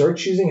 Start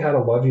choosing how to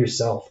love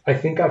yourself. I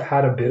think I've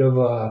had a bit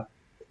of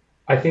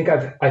I think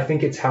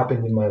it's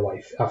happened in my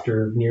life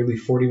after nearly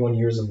 41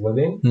 years of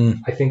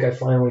living. I think I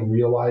finally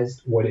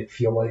realized what it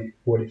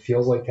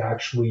feels like to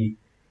actually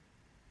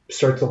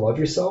start to love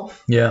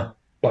yourself. Yeah.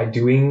 By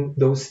doing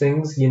those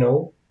things,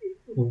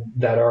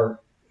 that are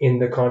in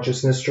the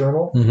consciousness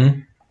journal. Mm-hmm.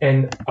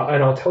 And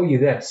I'll tell you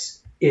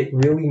this, it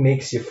really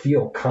makes you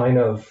feel kind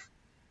of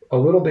a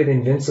little bit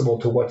invincible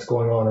to what's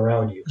going on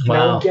around you. Wow.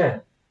 Now,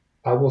 again,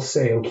 I will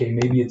say, okay,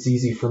 maybe it's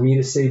easy for me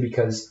to say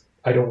because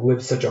I don't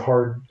live such a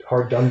hard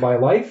done by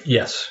life.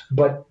 Yes.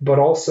 But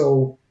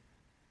also,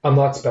 I'm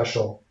not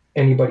special.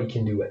 Anybody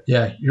can do it.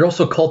 Yeah. You're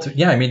also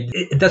I mean,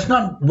 that's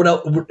not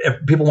what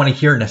people want to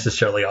hear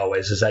necessarily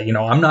always, is that,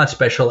 I'm not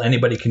special.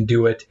 Anybody can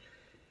do it.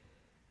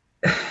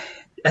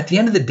 At the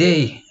end of the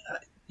day,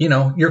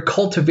 you're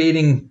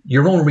cultivating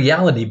your own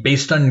reality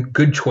based on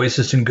good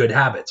choices and good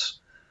habits.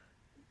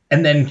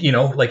 And then,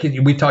 like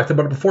we talked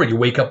about it before, you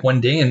wake up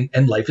one day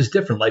and life is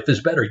different. Life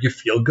is better. You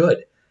feel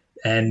good.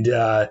 And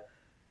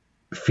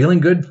feeling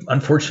good,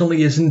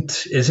 unfortunately,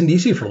 isn't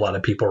easy for a lot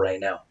of people right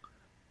now.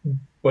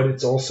 But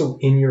it's also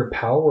in your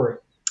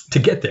power to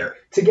get there.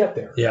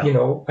 Yeah.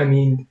 I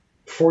mean,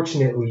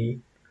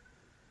 fortunately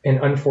and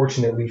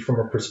unfortunately, from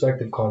a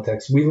perspective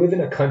context, we live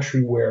in a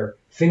country where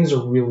things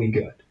are really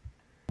good.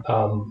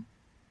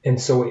 And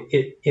so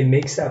it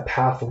makes that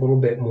path a little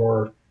bit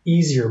more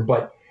easier.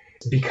 But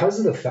because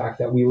of the fact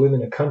that we live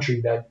in a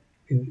country that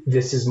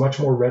this is much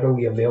more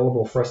readily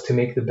available for us to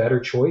make the better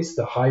choice,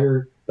 the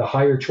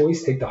higher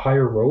choice, take the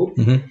higher road,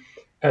 mm-hmm.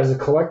 as a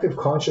collective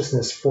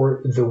consciousness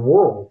for the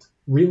world,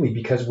 really,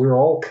 because we're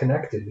all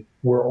connected.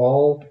 We're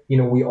all,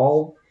 we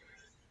all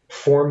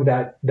form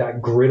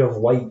that grid of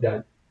light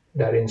that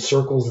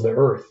encircles the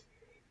earth.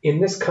 In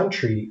this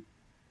country,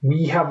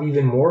 we have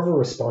even more of a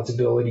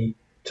responsibility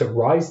to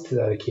rise to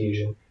that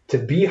occasion, to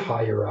be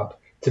higher up,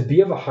 to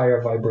be of a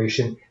higher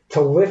vibration,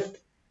 to lift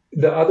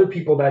the other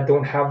people that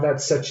don't have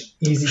that such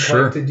easy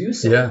time to do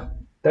so. Yeah.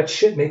 That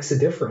shit makes a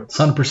difference.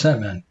 100%,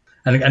 man.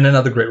 And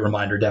another great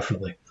reminder,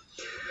 definitely.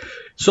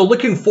 So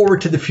looking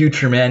forward to the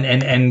future, man,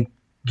 and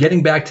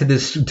getting back to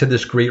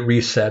this great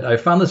reset, I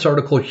found this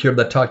article here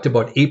that talked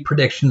about 8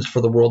 predictions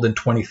for the world in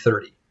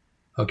 2030.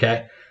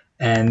 Okay.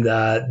 And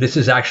this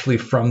is actually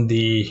from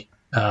the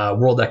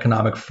World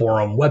Economic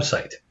Forum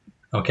website.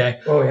 Okay.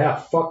 Oh, yeah.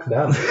 Fuck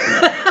them.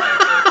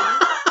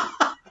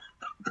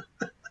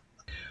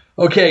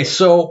 Okay.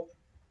 So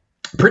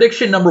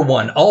prediction number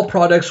 1, all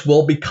products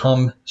will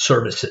become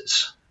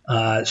services.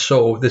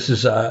 So this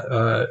is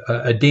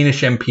a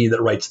Danish MP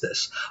that writes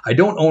this. I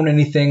don't own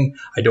anything.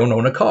 I don't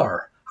own a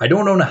car. I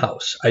don't own a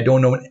house. I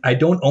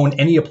don't own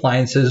any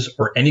appliances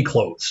or any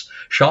clothes.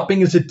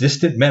 Shopping is a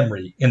distant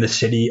memory in the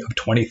city of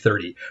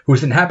 2030,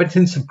 whose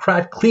inhabitants have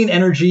cracked clean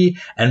energy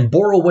and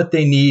borrow what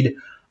they need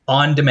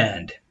on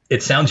demand.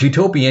 It sounds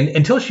utopian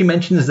until she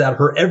mentions that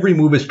her every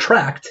move is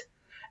tracked,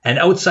 and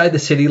outside the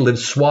city live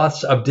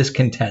swaths of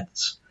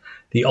discontents,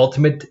 the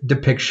ultimate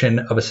depiction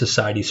of a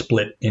society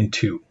split in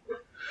two.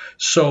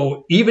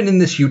 So even in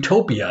this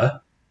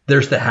utopia,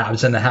 there's the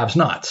haves and the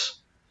have-nots.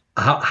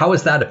 How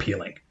is that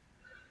appealing?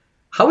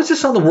 How is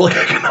this on the World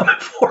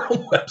Economic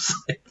Forum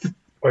website?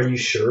 Are you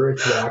sure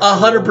it's actually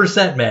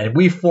 100%, man.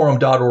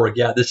 WeForum.org.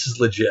 Yeah, this is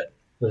legit.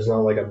 There's not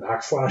like a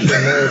backslash in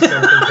there or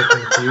something to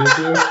confuse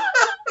you?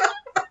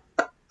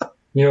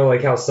 You know,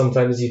 like how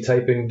sometimes you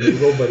type in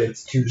Google, but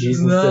it's 2 G's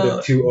instead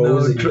of 2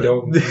 O's, and you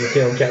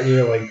can't,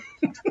 you're like,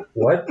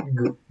 what?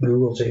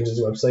 Google changed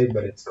its website,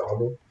 but it's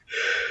Goggle.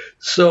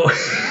 So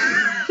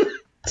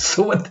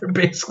what they're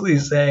basically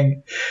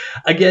saying,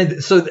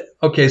 again, so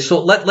let's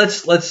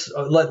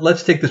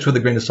take this with a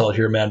grain of salt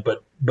here, man.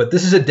 But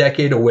this is a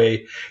decade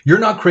away. You're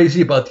not crazy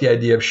about the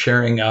idea of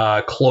sharing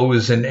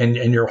clothes and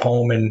your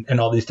home and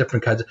all these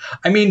different kinds of.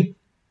 I mean,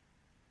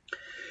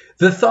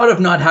 the thought of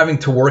not having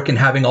to work and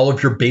having all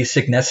of your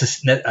basic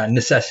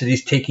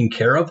necessities taken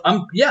care of,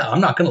 I'm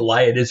not going to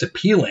lie, it is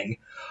appealing.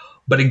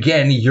 But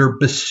again, you're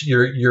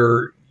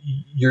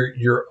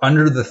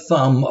under the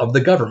thumb of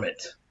the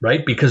government,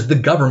 right? Because the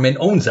government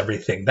owns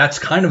everything. That's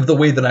kind of the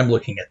way that I'm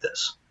looking at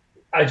this.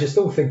 I just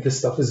don't think this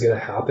stuff is going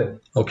to happen.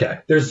 Okay.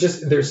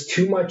 There's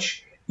too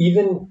much,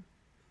 even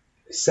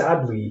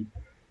sadly,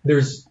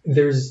 there's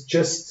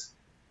just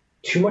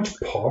too much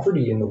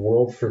poverty in the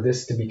world for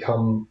this to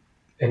become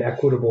an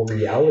equitable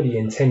reality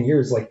in 10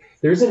 years. Like,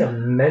 there's an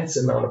immense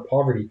amount of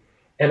poverty.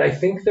 And I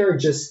think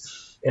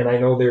and I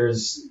know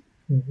there's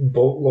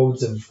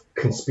boatloads of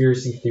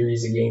conspiracy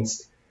theories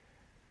against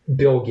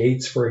Bill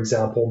Gates, for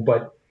example,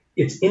 but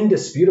it's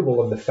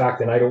indisputable of the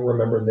fact, and I don't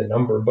remember the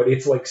number, but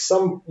it's like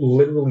some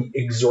literally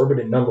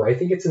exorbitant number. I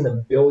think it's in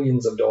the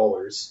billions of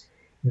dollars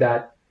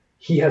that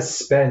he has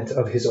spent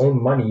of his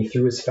own money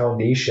through his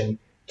foundation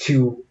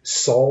to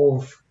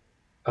solve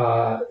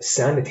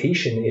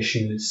sanitation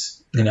issues.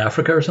 In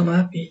Africa or something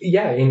like that?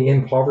 Yeah, in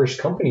impoverished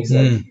companies.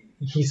 Like,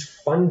 he's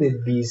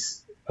funded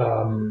these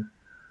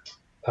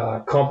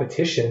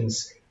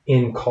competitions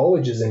in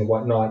colleges and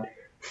whatnot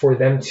for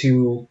them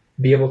to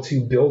be able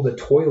to build a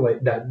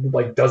toilet that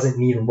like doesn't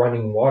need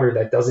running water,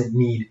 that doesn't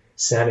need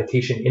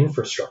sanitation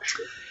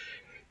infrastructure.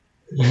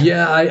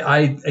 Yeah,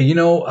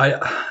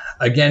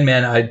 again,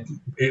 man,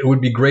 it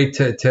would be great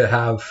to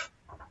have.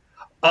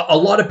 A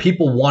lot of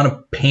people want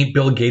to paint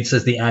Bill Gates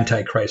as the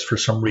Antichrist for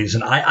some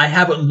reason. I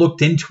haven't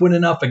looked into it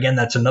enough. Again,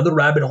 that's another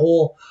rabbit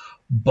hole,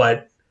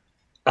 but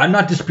I'm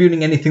not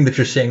disputing anything that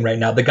you're saying right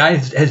now. The guy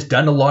has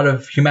done a lot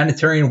of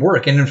humanitarian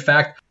work. And in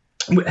fact,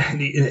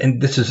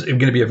 and this is going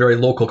to be a very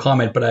local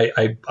comment, but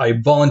I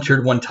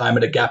volunteered one time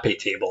at a Gape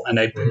table, and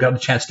I got a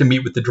chance to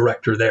meet with the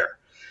director there.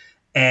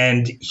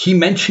 And he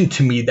mentioned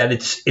to me that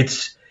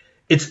it's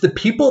the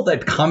people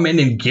that come in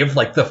and give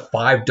like the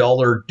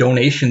 $5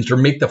 donations or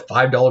make the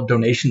 $5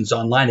 donations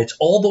online. It's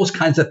all those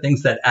kinds of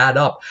things that add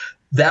up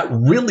that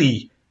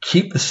really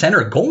keep the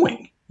center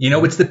going. You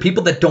know, it's the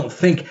people that don't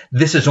think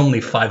this is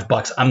only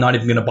 $5. I'm not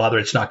even going to bother.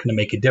 It's not going to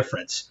make a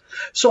difference.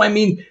 So, I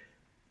mean,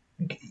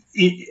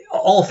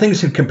 all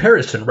things in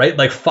comparison, right?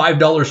 Like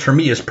 $5 for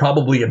me is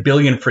probably $1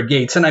 billion for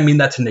Gates. And I mean,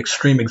 that's an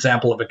extreme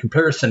example of a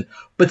comparison,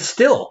 but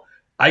still,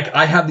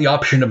 I have the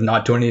option of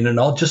not donating at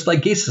all, just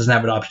like Gates doesn't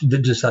have an option.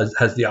 It just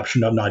has the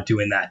option of not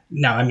doing that.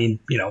 Now, I mean,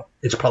 you know,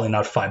 it's probably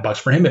not $5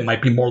 for him. It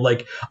might be more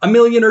like $1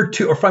 million or $2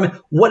 million or $5 million,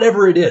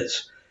 whatever it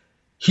is.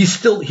 He's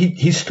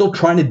still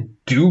trying to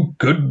do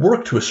good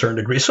work to a certain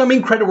degree. So, I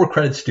mean, credit where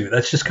credit's due.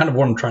 That's just kind of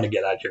what I'm trying to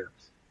get at here.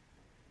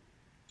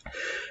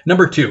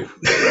 Number 2.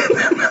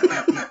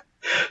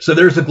 So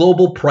there's a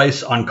global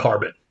price on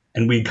carbon,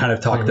 and we kind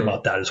of talked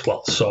about that as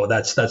well. So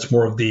that's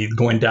more of the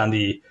going down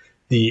the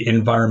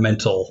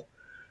environmental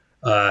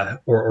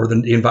or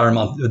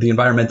the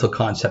environmental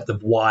concept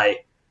of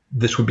why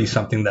this would be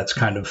something that's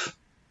kind of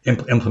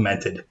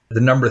implemented.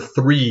 The number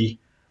 3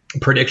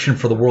 prediction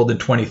for the world in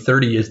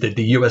 2030 is that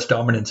the U.S.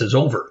 dominance is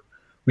over.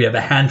 We have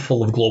a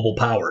handful of global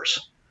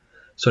powers.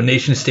 So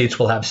nation states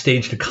will have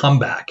staged a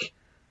comeback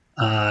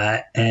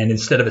And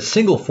instead of a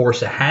single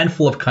force, a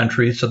handful of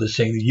countries, so they're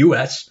saying the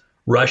US,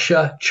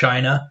 Russia,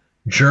 China,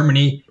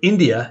 Germany,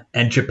 India,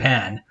 and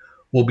Japan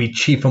will be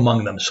chief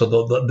among them. So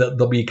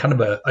there'll be kind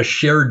of a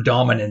shared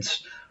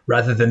dominance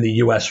rather than the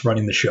US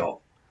running the show.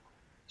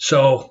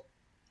 So,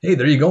 hey,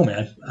 there you go,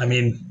 man. I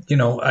mean,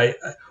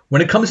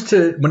 when it comes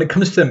to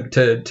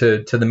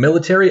the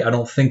military, I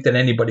don't think that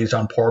anybody's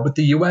on par with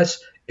the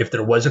US. If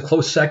there was a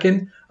close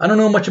second, I don't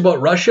know much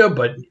about Russia,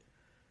 but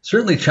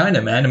certainly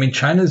China, man. I mean,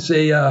 China's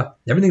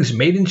everything's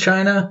made in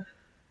China,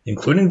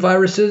 including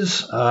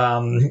viruses.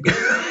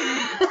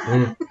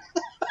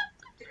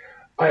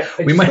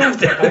 We might have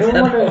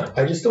to.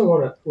 I just don't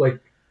want to, like,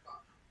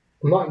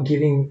 I'm not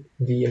giving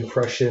the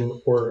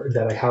impression or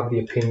that I have the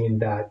opinion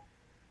that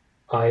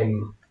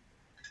I'm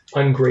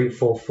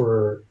ungrateful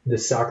for the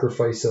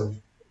sacrifice of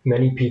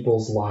many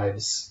people's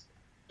lives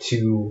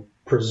to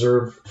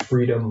preserve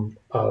freedom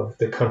of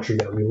the country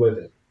that we live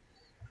in.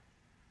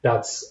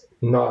 That's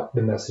not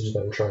the message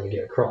that I'm trying to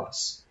get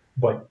across.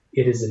 But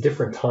it is a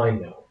different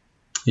time now.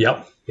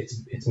 Yep.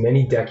 It's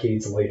many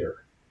decades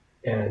later.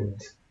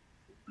 And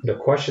the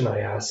question I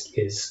ask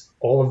is,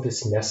 all of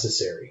this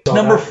necessary?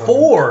 Number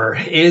 4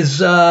 is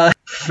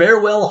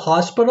Farewell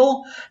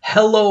Hospital,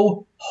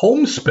 Hello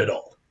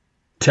Homespital.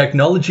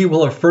 Technology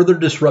will have further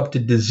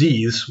disrupted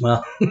disease.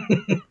 Well,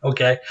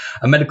 okay.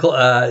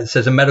 It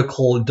says a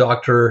medical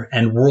doctor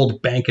and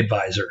World Bank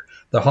advisor.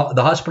 The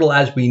hospital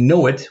as we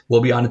know it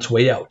will be on its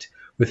way out,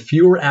 with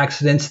fewer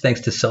accidents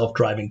thanks to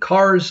self-driving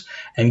cars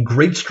and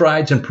great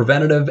strides in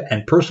preventative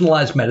and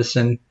personalized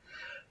medicine.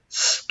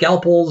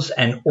 Scalpels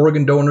and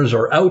organ donors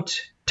are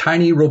out.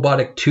 Tiny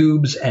robotic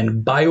tubes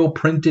and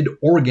bioprinted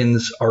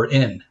organs are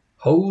in.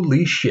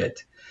 Holy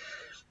shit.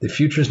 The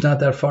future's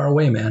not that far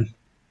away, man.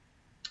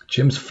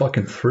 Jim's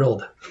fucking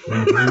thrilled.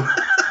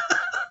 Mm-hmm.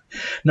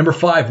 Number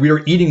 5, we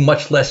are eating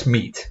much less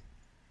meat.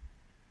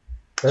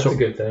 That's a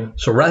good thing.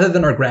 So rather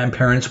than our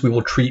grandparents, we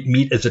will treat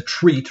meat as a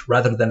treat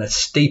rather than a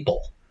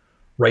staple,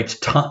 writes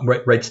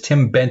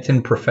Tim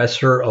Benton,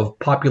 professor of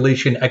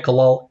population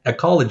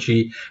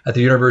ecology at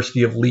the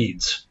University of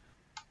Leeds.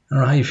 I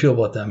don't know how you feel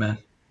about that, man.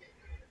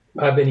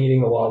 I've been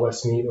eating a lot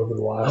less meat over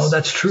the last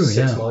that's true,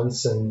 6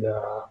 months, and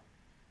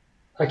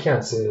I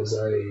can't say as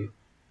I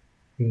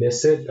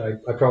miss it.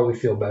 I probably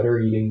feel better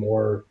eating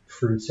more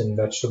fruits and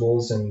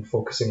vegetables and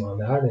focusing on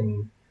that.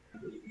 And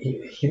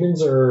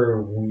humans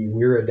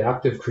we're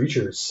adaptive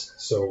creatures.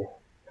 So,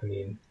 I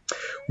mean,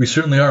 we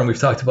certainly are. And we've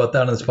talked about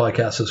that on this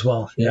podcast as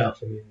well. Yeah.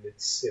 I mean,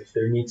 if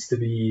there needs to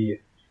be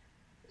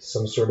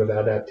some sort of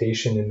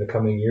adaptation in the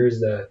coming years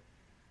that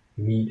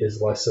meat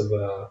is less of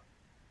a,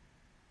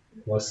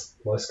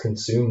 less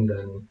consumed,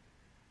 then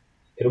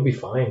it'll be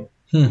fine.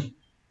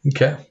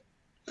 Okay.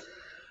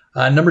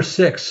 Number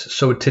 6.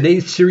 So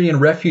today's Syrian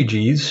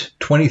refugees,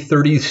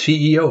 2030's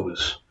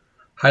CEOs.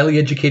 Highly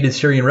educated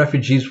Syrian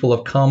refugees will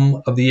have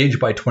come of the age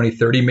by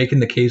 2030,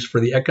 making the case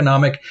for the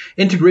economic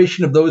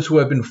integration of those who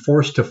have been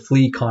forced to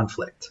flee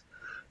conflict.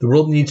 The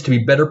world needs to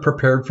be better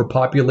prepared for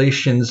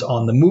populations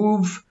on the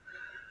move,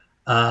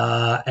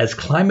 as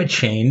climate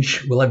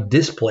change will have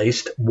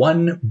displaced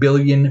 1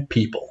 billion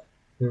people.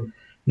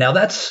 Now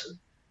that's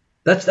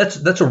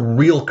a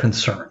real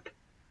concern.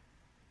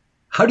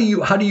 How do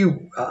you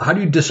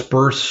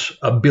disperse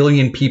 1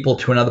 billion people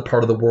to another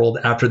part of the world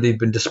after they've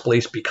been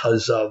displaced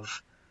because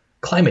of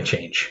climate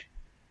change?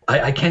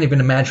 I can't even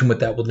imagine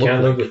what that would look like.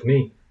 Can't live with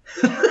me.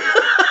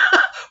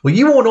 Well,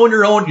 you won't own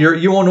your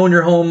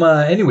home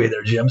anyway,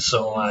 there, Jim.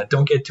 So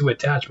don't get too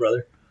attached,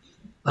 brother.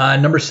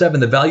 Number 7,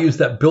 the values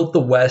that built the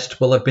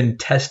West will have been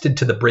tested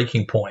to the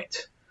breaking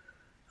point.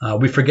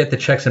 We forget the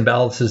checks and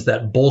balances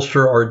that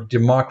bolster our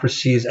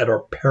democracies at our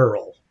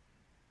peril.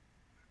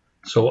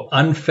 So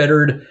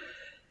unfettered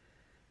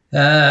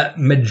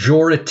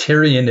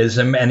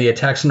majoritarianism and the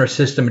attacks on our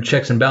system of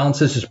checks and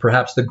balances is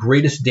perhaps the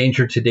greatest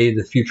danger today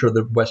to the future of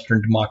the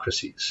Western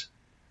democracies.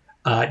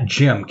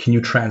 Jim, can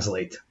you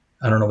translate?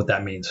 I don't know what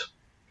that means.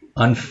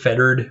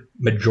 Unfettered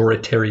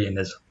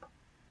majoritarianism.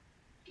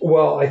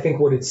 Well, I think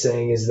what it's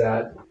saying is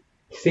that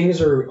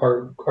things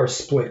are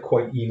split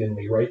quite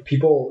evenly, right?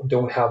 People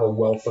don't have a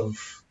wealth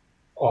of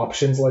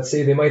options, let's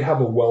say. They might have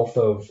a wealth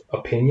of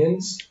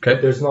opinions, okay,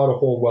 but there's not a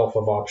whole wealth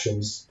of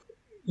options.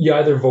 You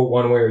either vote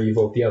one way or you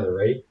vote the other,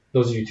 right?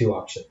 Those are your 2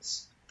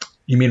 options.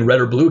 You mean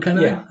red or blue kind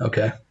of thing?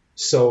 Okay.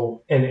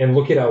 So, and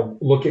look at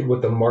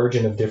what the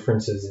margin of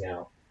difference is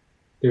now.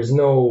 There's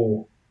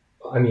no,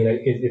 I mean,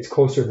 it's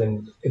closer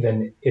than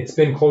it's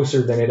been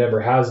closer than it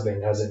ever has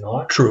been, has it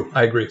not? True,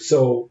 I agree.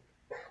 So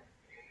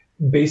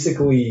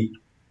basically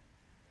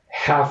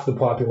half the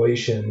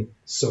population,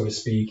 so to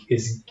speak,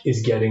 is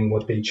getting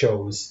what they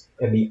chose,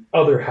 and the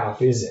other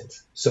half isn't.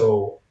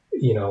 So,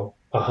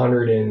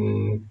 100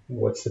 and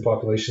what's the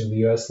population of the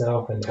U.S.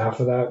 now? And half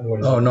of that?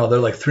 What is it? No, they're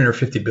like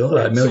 350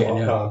 million.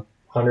 So,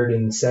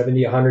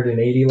 170,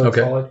 180, let's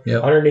call it.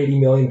 Yep. 180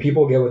 million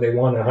people get what they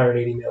want, and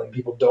 180 million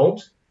people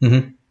don't.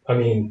 Mm-hmm. I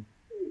mean,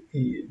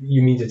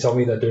 you mean to tell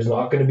me that there's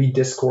not going to be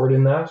discord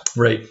in that?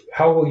 Right.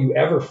 How will you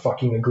ever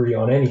fucking agree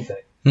on anything?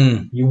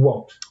 You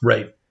won't.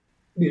 Right.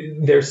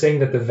 they're saying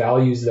that the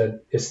values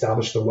that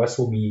establish the West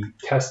will be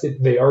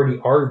tested. They already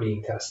are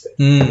being tested.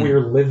 Mm.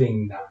 We're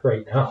living that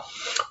right now.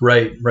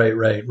 Right.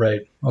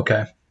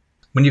 Okay.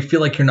 When you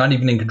feel like you're not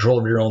even in control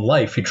of your own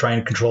life, you try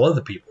and control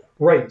other people.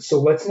 Right.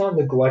 So let's not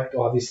neglect,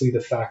 obviously, the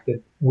fact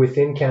that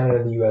within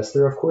Canada and the US,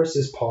 there, of course,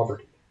 is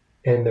poverty.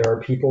 And there are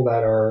people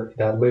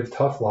that live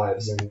tough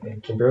lives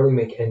and can barely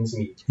make ends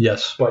meet.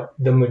 Yes. But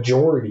the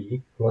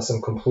majority, unless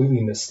I'm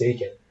completely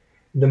mistaken,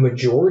 the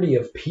majority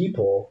of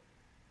people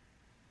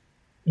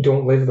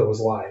don't live those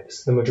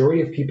lives. The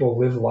majority of people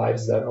live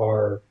lives that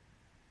are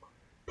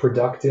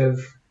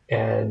productive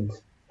and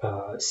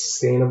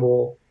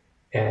sustainable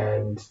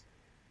and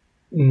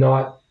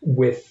not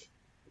with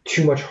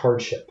too much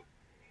hardship.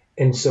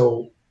 And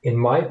so, in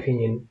my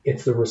opinion,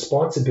 it's the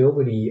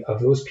responsibility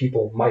of those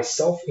people,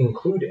 myself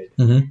included,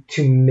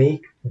 to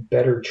make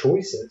better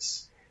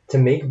choices,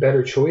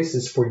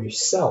 for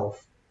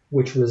yourself,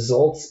 which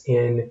results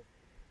in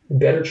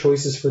better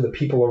choices for the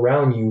people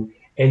around you.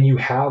 And you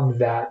have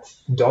that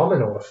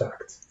domino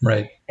effect.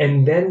 Right.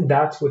 And then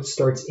that's what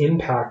starts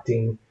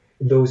impacting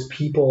those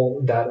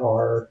people that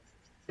are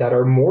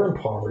more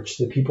impoverished,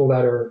 the people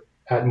that are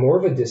at more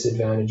of a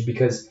disadvantage.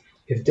 Because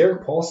if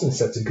Derek Paulson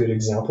sets a good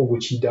example,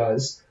 which he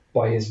does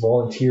by his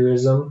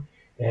volunteerism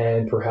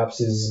and perhaps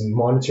his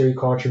monetary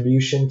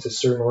contribution to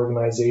certain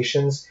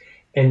organizations,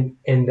 and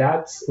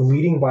that's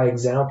leading by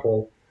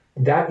example,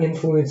 that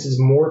influences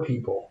more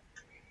people.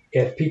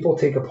 If people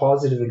take a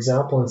positive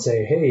example and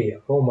say, hey,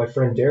 my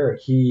friend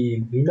Derek,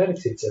 he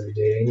meditates every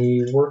day and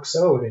he works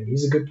out and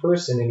he's a good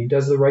person and he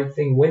does the right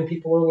thing when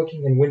people are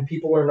looking and when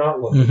people are not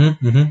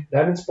looking.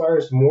 That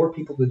inspires more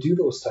people to do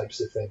those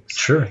types of things.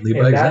 Sure. Lead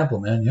by example,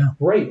 man. Yeah.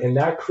 Right. And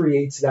that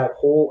creates that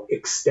whole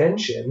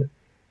extension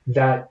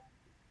that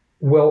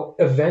will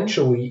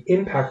eventually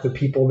impact the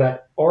people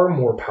that are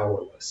more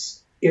powerless.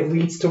 It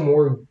leads to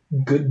more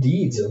good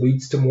deeds. It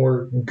leads to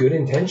more good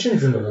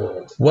intentions in the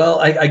world. Well,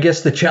 I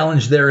guess the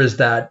challenge there is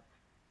that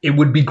it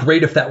would be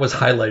great if that was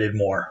highlighted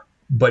more,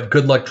 but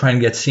good luck trying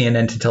to get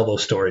CNN to tell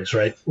those stories,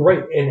 right?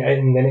 Right.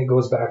 And then it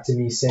goes back to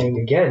me saying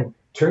again,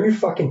 turn your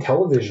fucking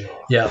television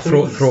off. Yeah,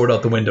 throw it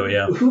out the window,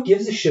 yeah. Who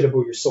gives a shit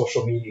about your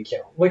social media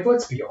account? Like,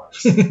 let's be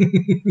honest.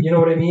 You know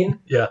what I mean?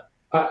 Yeah.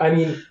 I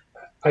mean,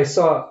 I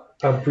saw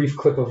a brief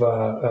clip of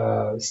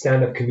a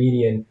stand-up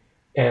comedian,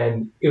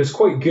 and it was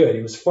quite good.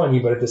 It was funny,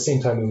 but at the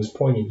same time, it was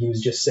poignant. He was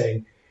just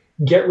saying,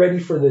 get ready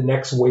for the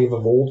next wave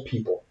of old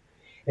people.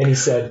 And he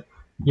said,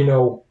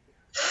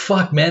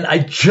 fuck, man, I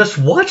just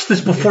watched this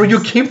before you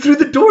came through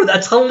the door.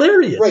 That's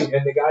hilarious. Right.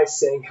 And the guy's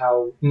saying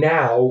how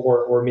now,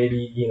 or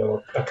maybe,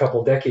 a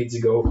couple decades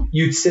ago,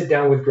 you'd sit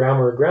down with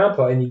grandma or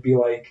grandpa and you'd be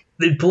like,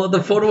 they'd pull out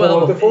the photo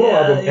album.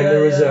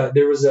 And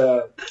there was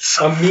a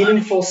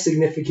meaningful,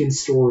 significant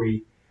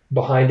story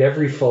behind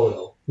every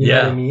photo. You know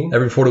what I mean?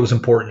 Every photo was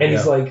important. And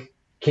he's like,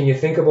 can you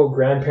think about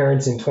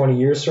grandparents in 20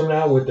 years from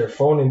now with their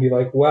phone and be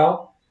like,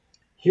 well,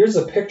 here's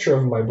a picture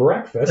of my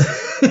breakfast.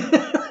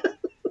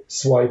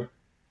 Swipe.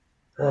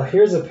 Well,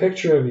 here's a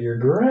picture of your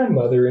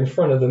grandmother in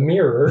front of the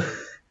mirror.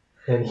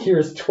 And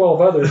here's 12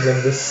 others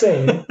of the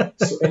same.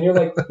 And you're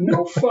like,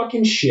 no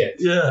fucking shit.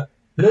 Yeah.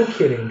 No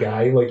kidding,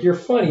 guy. Like, you're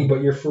funny,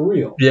 but you're for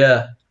real.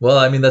 Yeah. Well,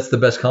 I mean, that's the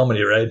best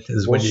comedy, right?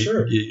 Is when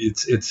sure.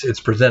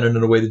 it's presented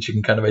in a way that you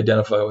can kind of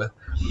identify with.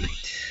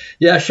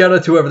 Yeah, shout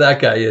out to whoever that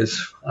guy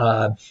is.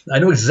 I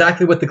know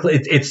exactly what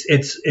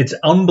it's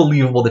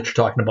unbelievable that you're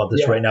talking about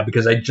this right now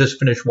because I just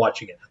finished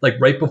watching it. Like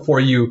right before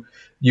you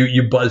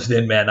buzzed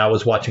in, man, I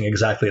was watching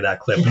exactly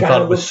that clip. He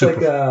kind of looks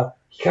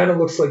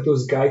like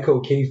those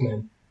Geico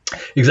cavemen.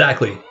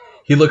 Exactly.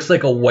 He looks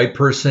like a white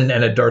person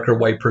and a darker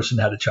white person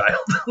had a child.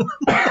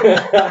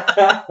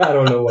 I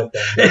don't know what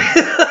that means.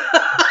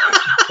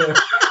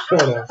 I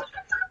don't know.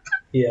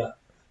 Yeah.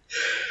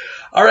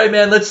 All right,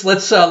 man. Let's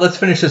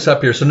finish this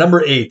up here. So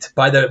number 8,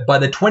 by the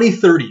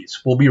 2030s,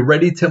 we'll be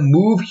ready to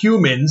move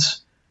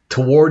humans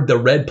toward the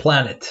red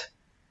planet.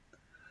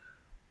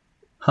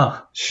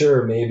 Huh?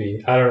 Sure,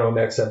 maybe. I don't know.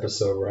 Next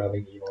episode, we're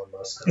having Elon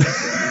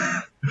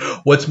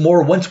Musk. What's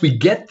more, once we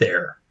get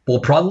there, we'll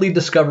probably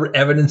discover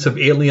evidence of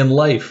alien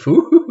life.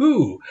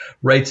 Ooh,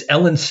 writes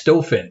Ellen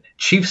Stofan,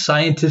 chief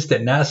scientist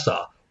at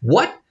NASA.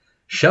 What?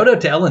 Shout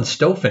out to Ellen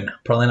Stofan.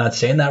 Probably not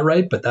saying that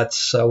right, but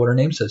that's what her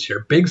name says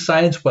here. Big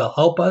science will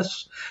help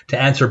us to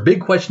answer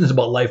big questions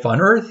about life on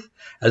Earth,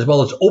 as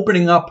well as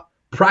opening up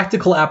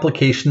practical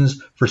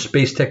applications for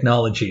space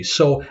technology.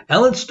 So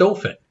Ellen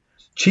Stofan,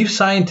 chief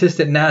scientist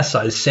at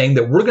NASA, is saying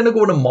that we're going to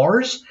go to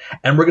Mars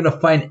and we're going to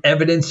find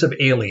evidence of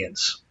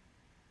aliens.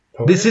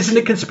 Okay. This isn't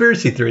a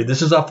conspiracy theory.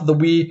 This is off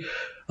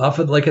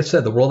of like I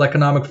said, the World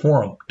Economic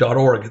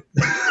Forum.org.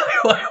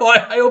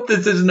 I hope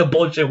this isn't a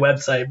bullshit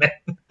website, man.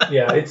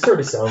 Yeah, it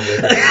sort of sounds like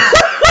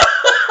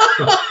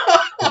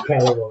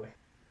it.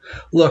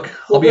 Look,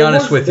 I'll be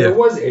honest with you. There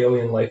was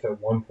alien life at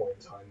one point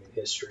in time in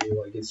history.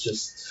 Like, it's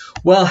just...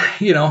 Well,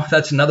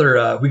 that's another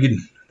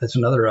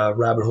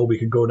rabbit hole we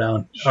could go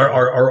down. Sure.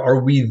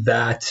 Are we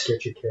that...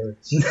 Get your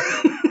carrots.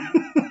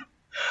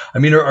 I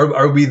mean,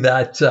 are we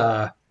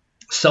that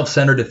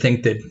self-centered to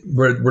think that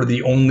we're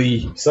the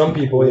only Some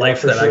people, life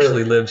for that sure.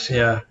 actually lives.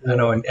 Yeah, I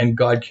know, and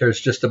God cares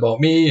just about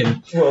me.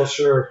 And Well,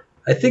 sure.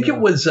 I think it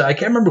was I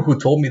can't remember who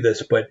told me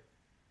this, but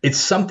it's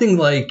something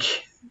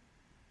like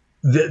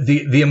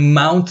the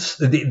amount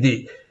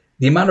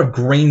of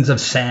grains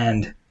of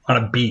sand on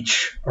a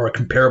beach are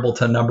comparable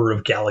to a number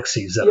of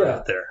galaxies that are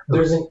out there.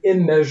 There's an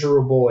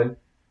immeasurable and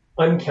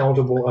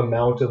uncountable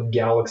amount of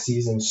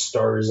galaxies and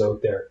stars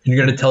out there. And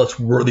you're going to tell us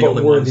we're the But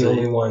only we're ones. the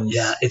only ones.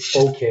 Yeah, it's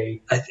just,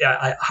 okay.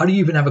 how do you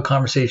even have a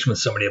conversation with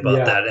somebody about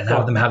Yeah, that and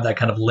have them have that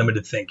kind of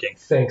limited thinking?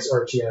 Thanks,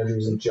 Archie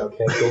Andrews and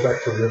Jughead. Go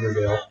back to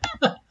Riverdale.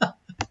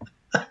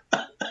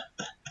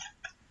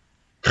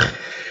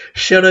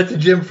 Shout out to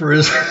Jim for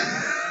his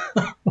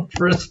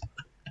for his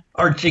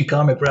Archie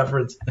comic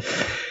reference.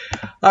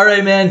 All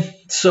right, man.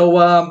 So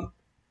I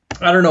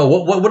don't know.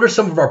 What are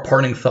some of our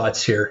parting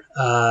thoughts here?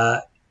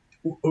 I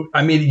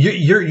mean,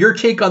 your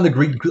take on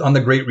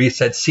the Great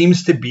Reset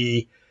seems to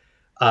be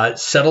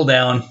settle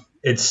down.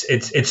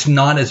 It's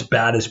not as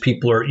bad as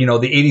people are.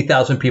 The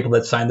 80,000 people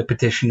that signed the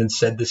petition and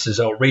said this is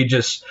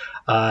outrageous.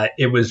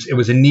 It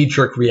was a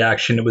knee-jerk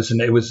reaction. It was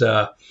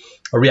a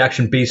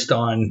reaction based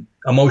on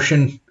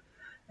emotion.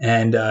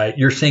 And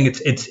you're saying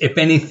it's if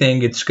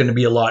anything, it's going to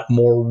be a lot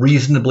more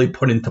reasonably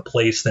put into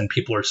place than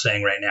people are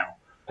saying right now.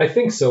 I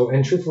think so.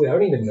 And truthfully, I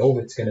don't even know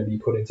if it's going to be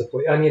put into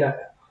place. I mean,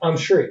 I'm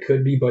sure it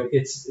could be, but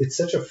it's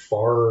such a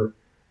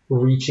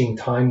far-reaching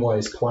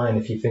time-wise plan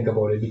if you think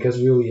about it,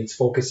 because really it's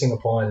focusing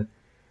upon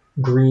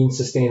green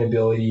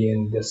sustainability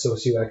and the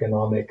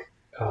socioeconomic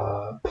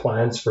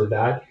plans for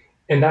that.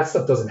 And that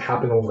stuff doesn't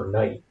happen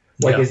overnight.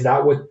 Like, Yeah. is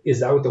that what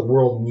the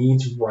world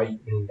needs right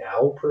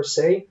now, per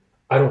se?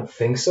 I don't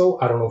think so.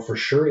 I don't know for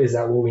sure. Is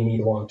that what we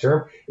need long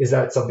term? Is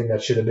that something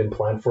that should have been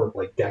planned for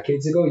like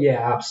decades ago?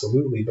 Yeah,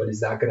 absolutely. But is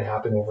that going to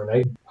happen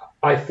overnight?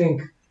 I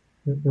think,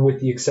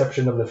 with the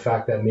exception of the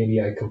fact that maybe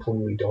I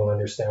completely don't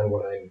understand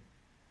what I'm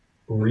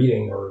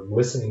reading or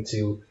listening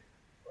to,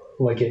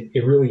 like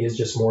it really is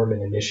just more of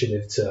an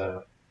initiative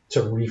to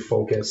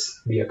refocus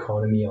the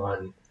economy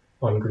on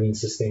green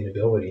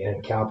sustainability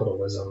and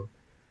capitalism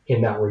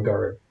in that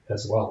regard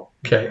as well.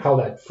 Okay. How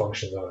that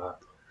functions on that.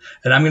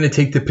 And I'm going to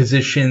take the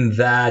position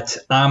that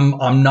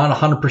I'm not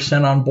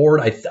 100% on board.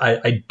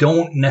 I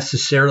don't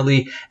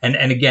necessarily, and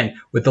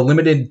again, with the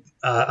limited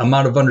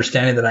amount of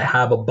understanding that I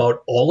have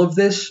about all of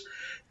this,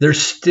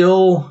 there's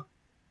still,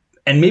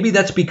 and maybe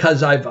that's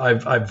because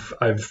I've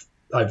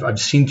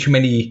seen too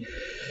many,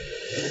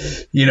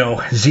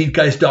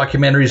 Zeitgeist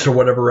documentaries or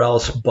whatever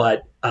else,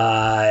 but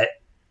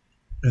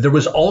there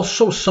was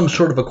also some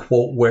sort of a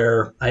quote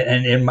where,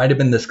 and it might have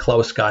been this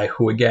Klaus guy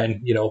who,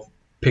 again,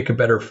 pick a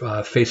better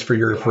face for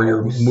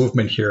your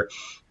movement here,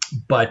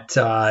 but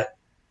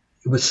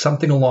it was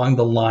something along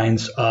the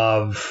lines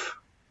of,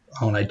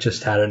 and I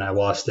just had it and I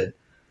lost it.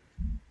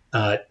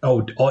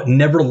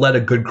 Never let a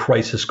good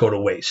crisis go to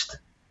waste.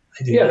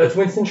 Yeah, that's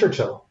Winston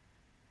Churchill.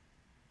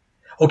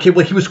 Okay,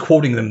 well, he was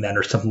quoting them then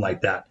or something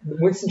like that.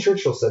 Winston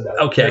Churchill said that.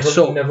 Okay,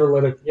 never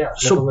let a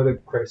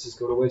crisis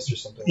go to waste or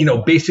something.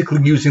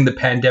 Basically using the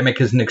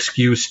pandemic as an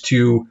excuse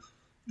to,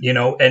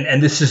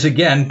 and this is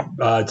again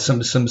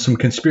some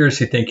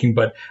conspiracy thinking,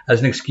 but as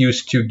an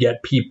excuse to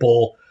get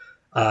people,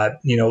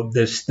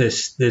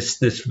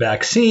 this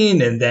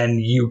vaccine, and then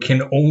you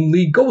can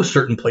only go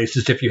certain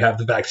places if you have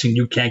the vaccine.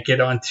 You can't get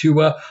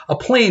onto a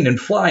plane and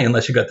fly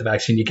unless you got the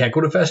vaccine. You can't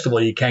go to a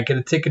festival. You can't get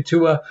a ticket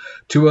to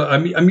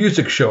a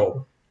music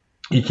show.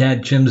 You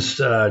can't. Jim's.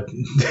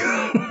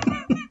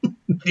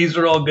 These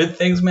are all good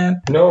things,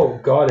 man. No,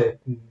 got it.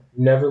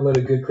 Never let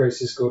a good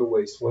crisis go to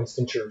waste.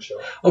 Winston Churchill.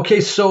 Okay,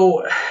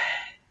 so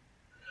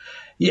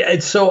yeah,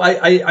 so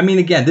I mean,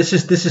 again, this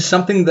is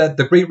something that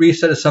the Great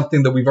Reset is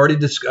something that we've already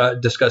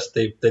discussed.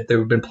 That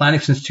they've been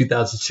planning since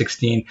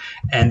 2016,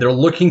 and they're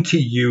looking to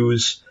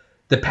use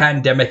the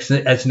pandemic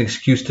as an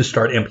excuse to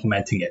start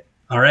implementing it.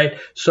 All right,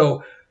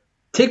 so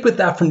take with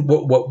that from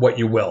what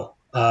you will.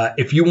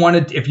 If you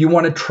want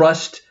to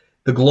trust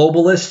the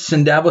globalists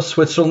in Davos,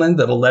 Switzerland,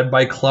 that are led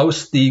by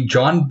Klaus, the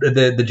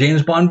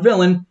James Bond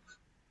villain,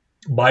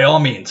 by all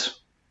means.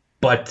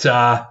 But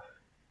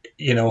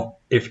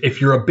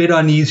if you're a bit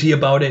uneasy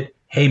about it,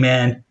 hey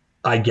man,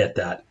 I get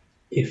that.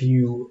 If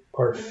you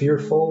are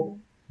fearful,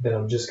 then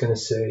I'm just going to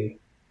say,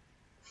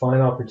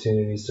 find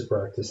opportunities to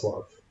practice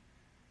love.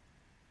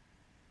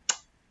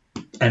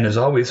 And as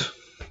always,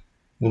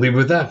 we'll leave it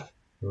with that.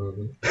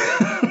 Mm-hmm.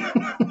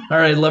 All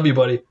right, love you,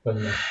 buddy.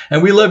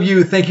 And we love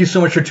you. Thank you so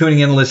much for tuning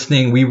in and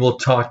listening. We will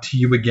talk to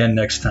you again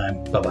next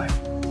time.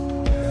 Bye-bye.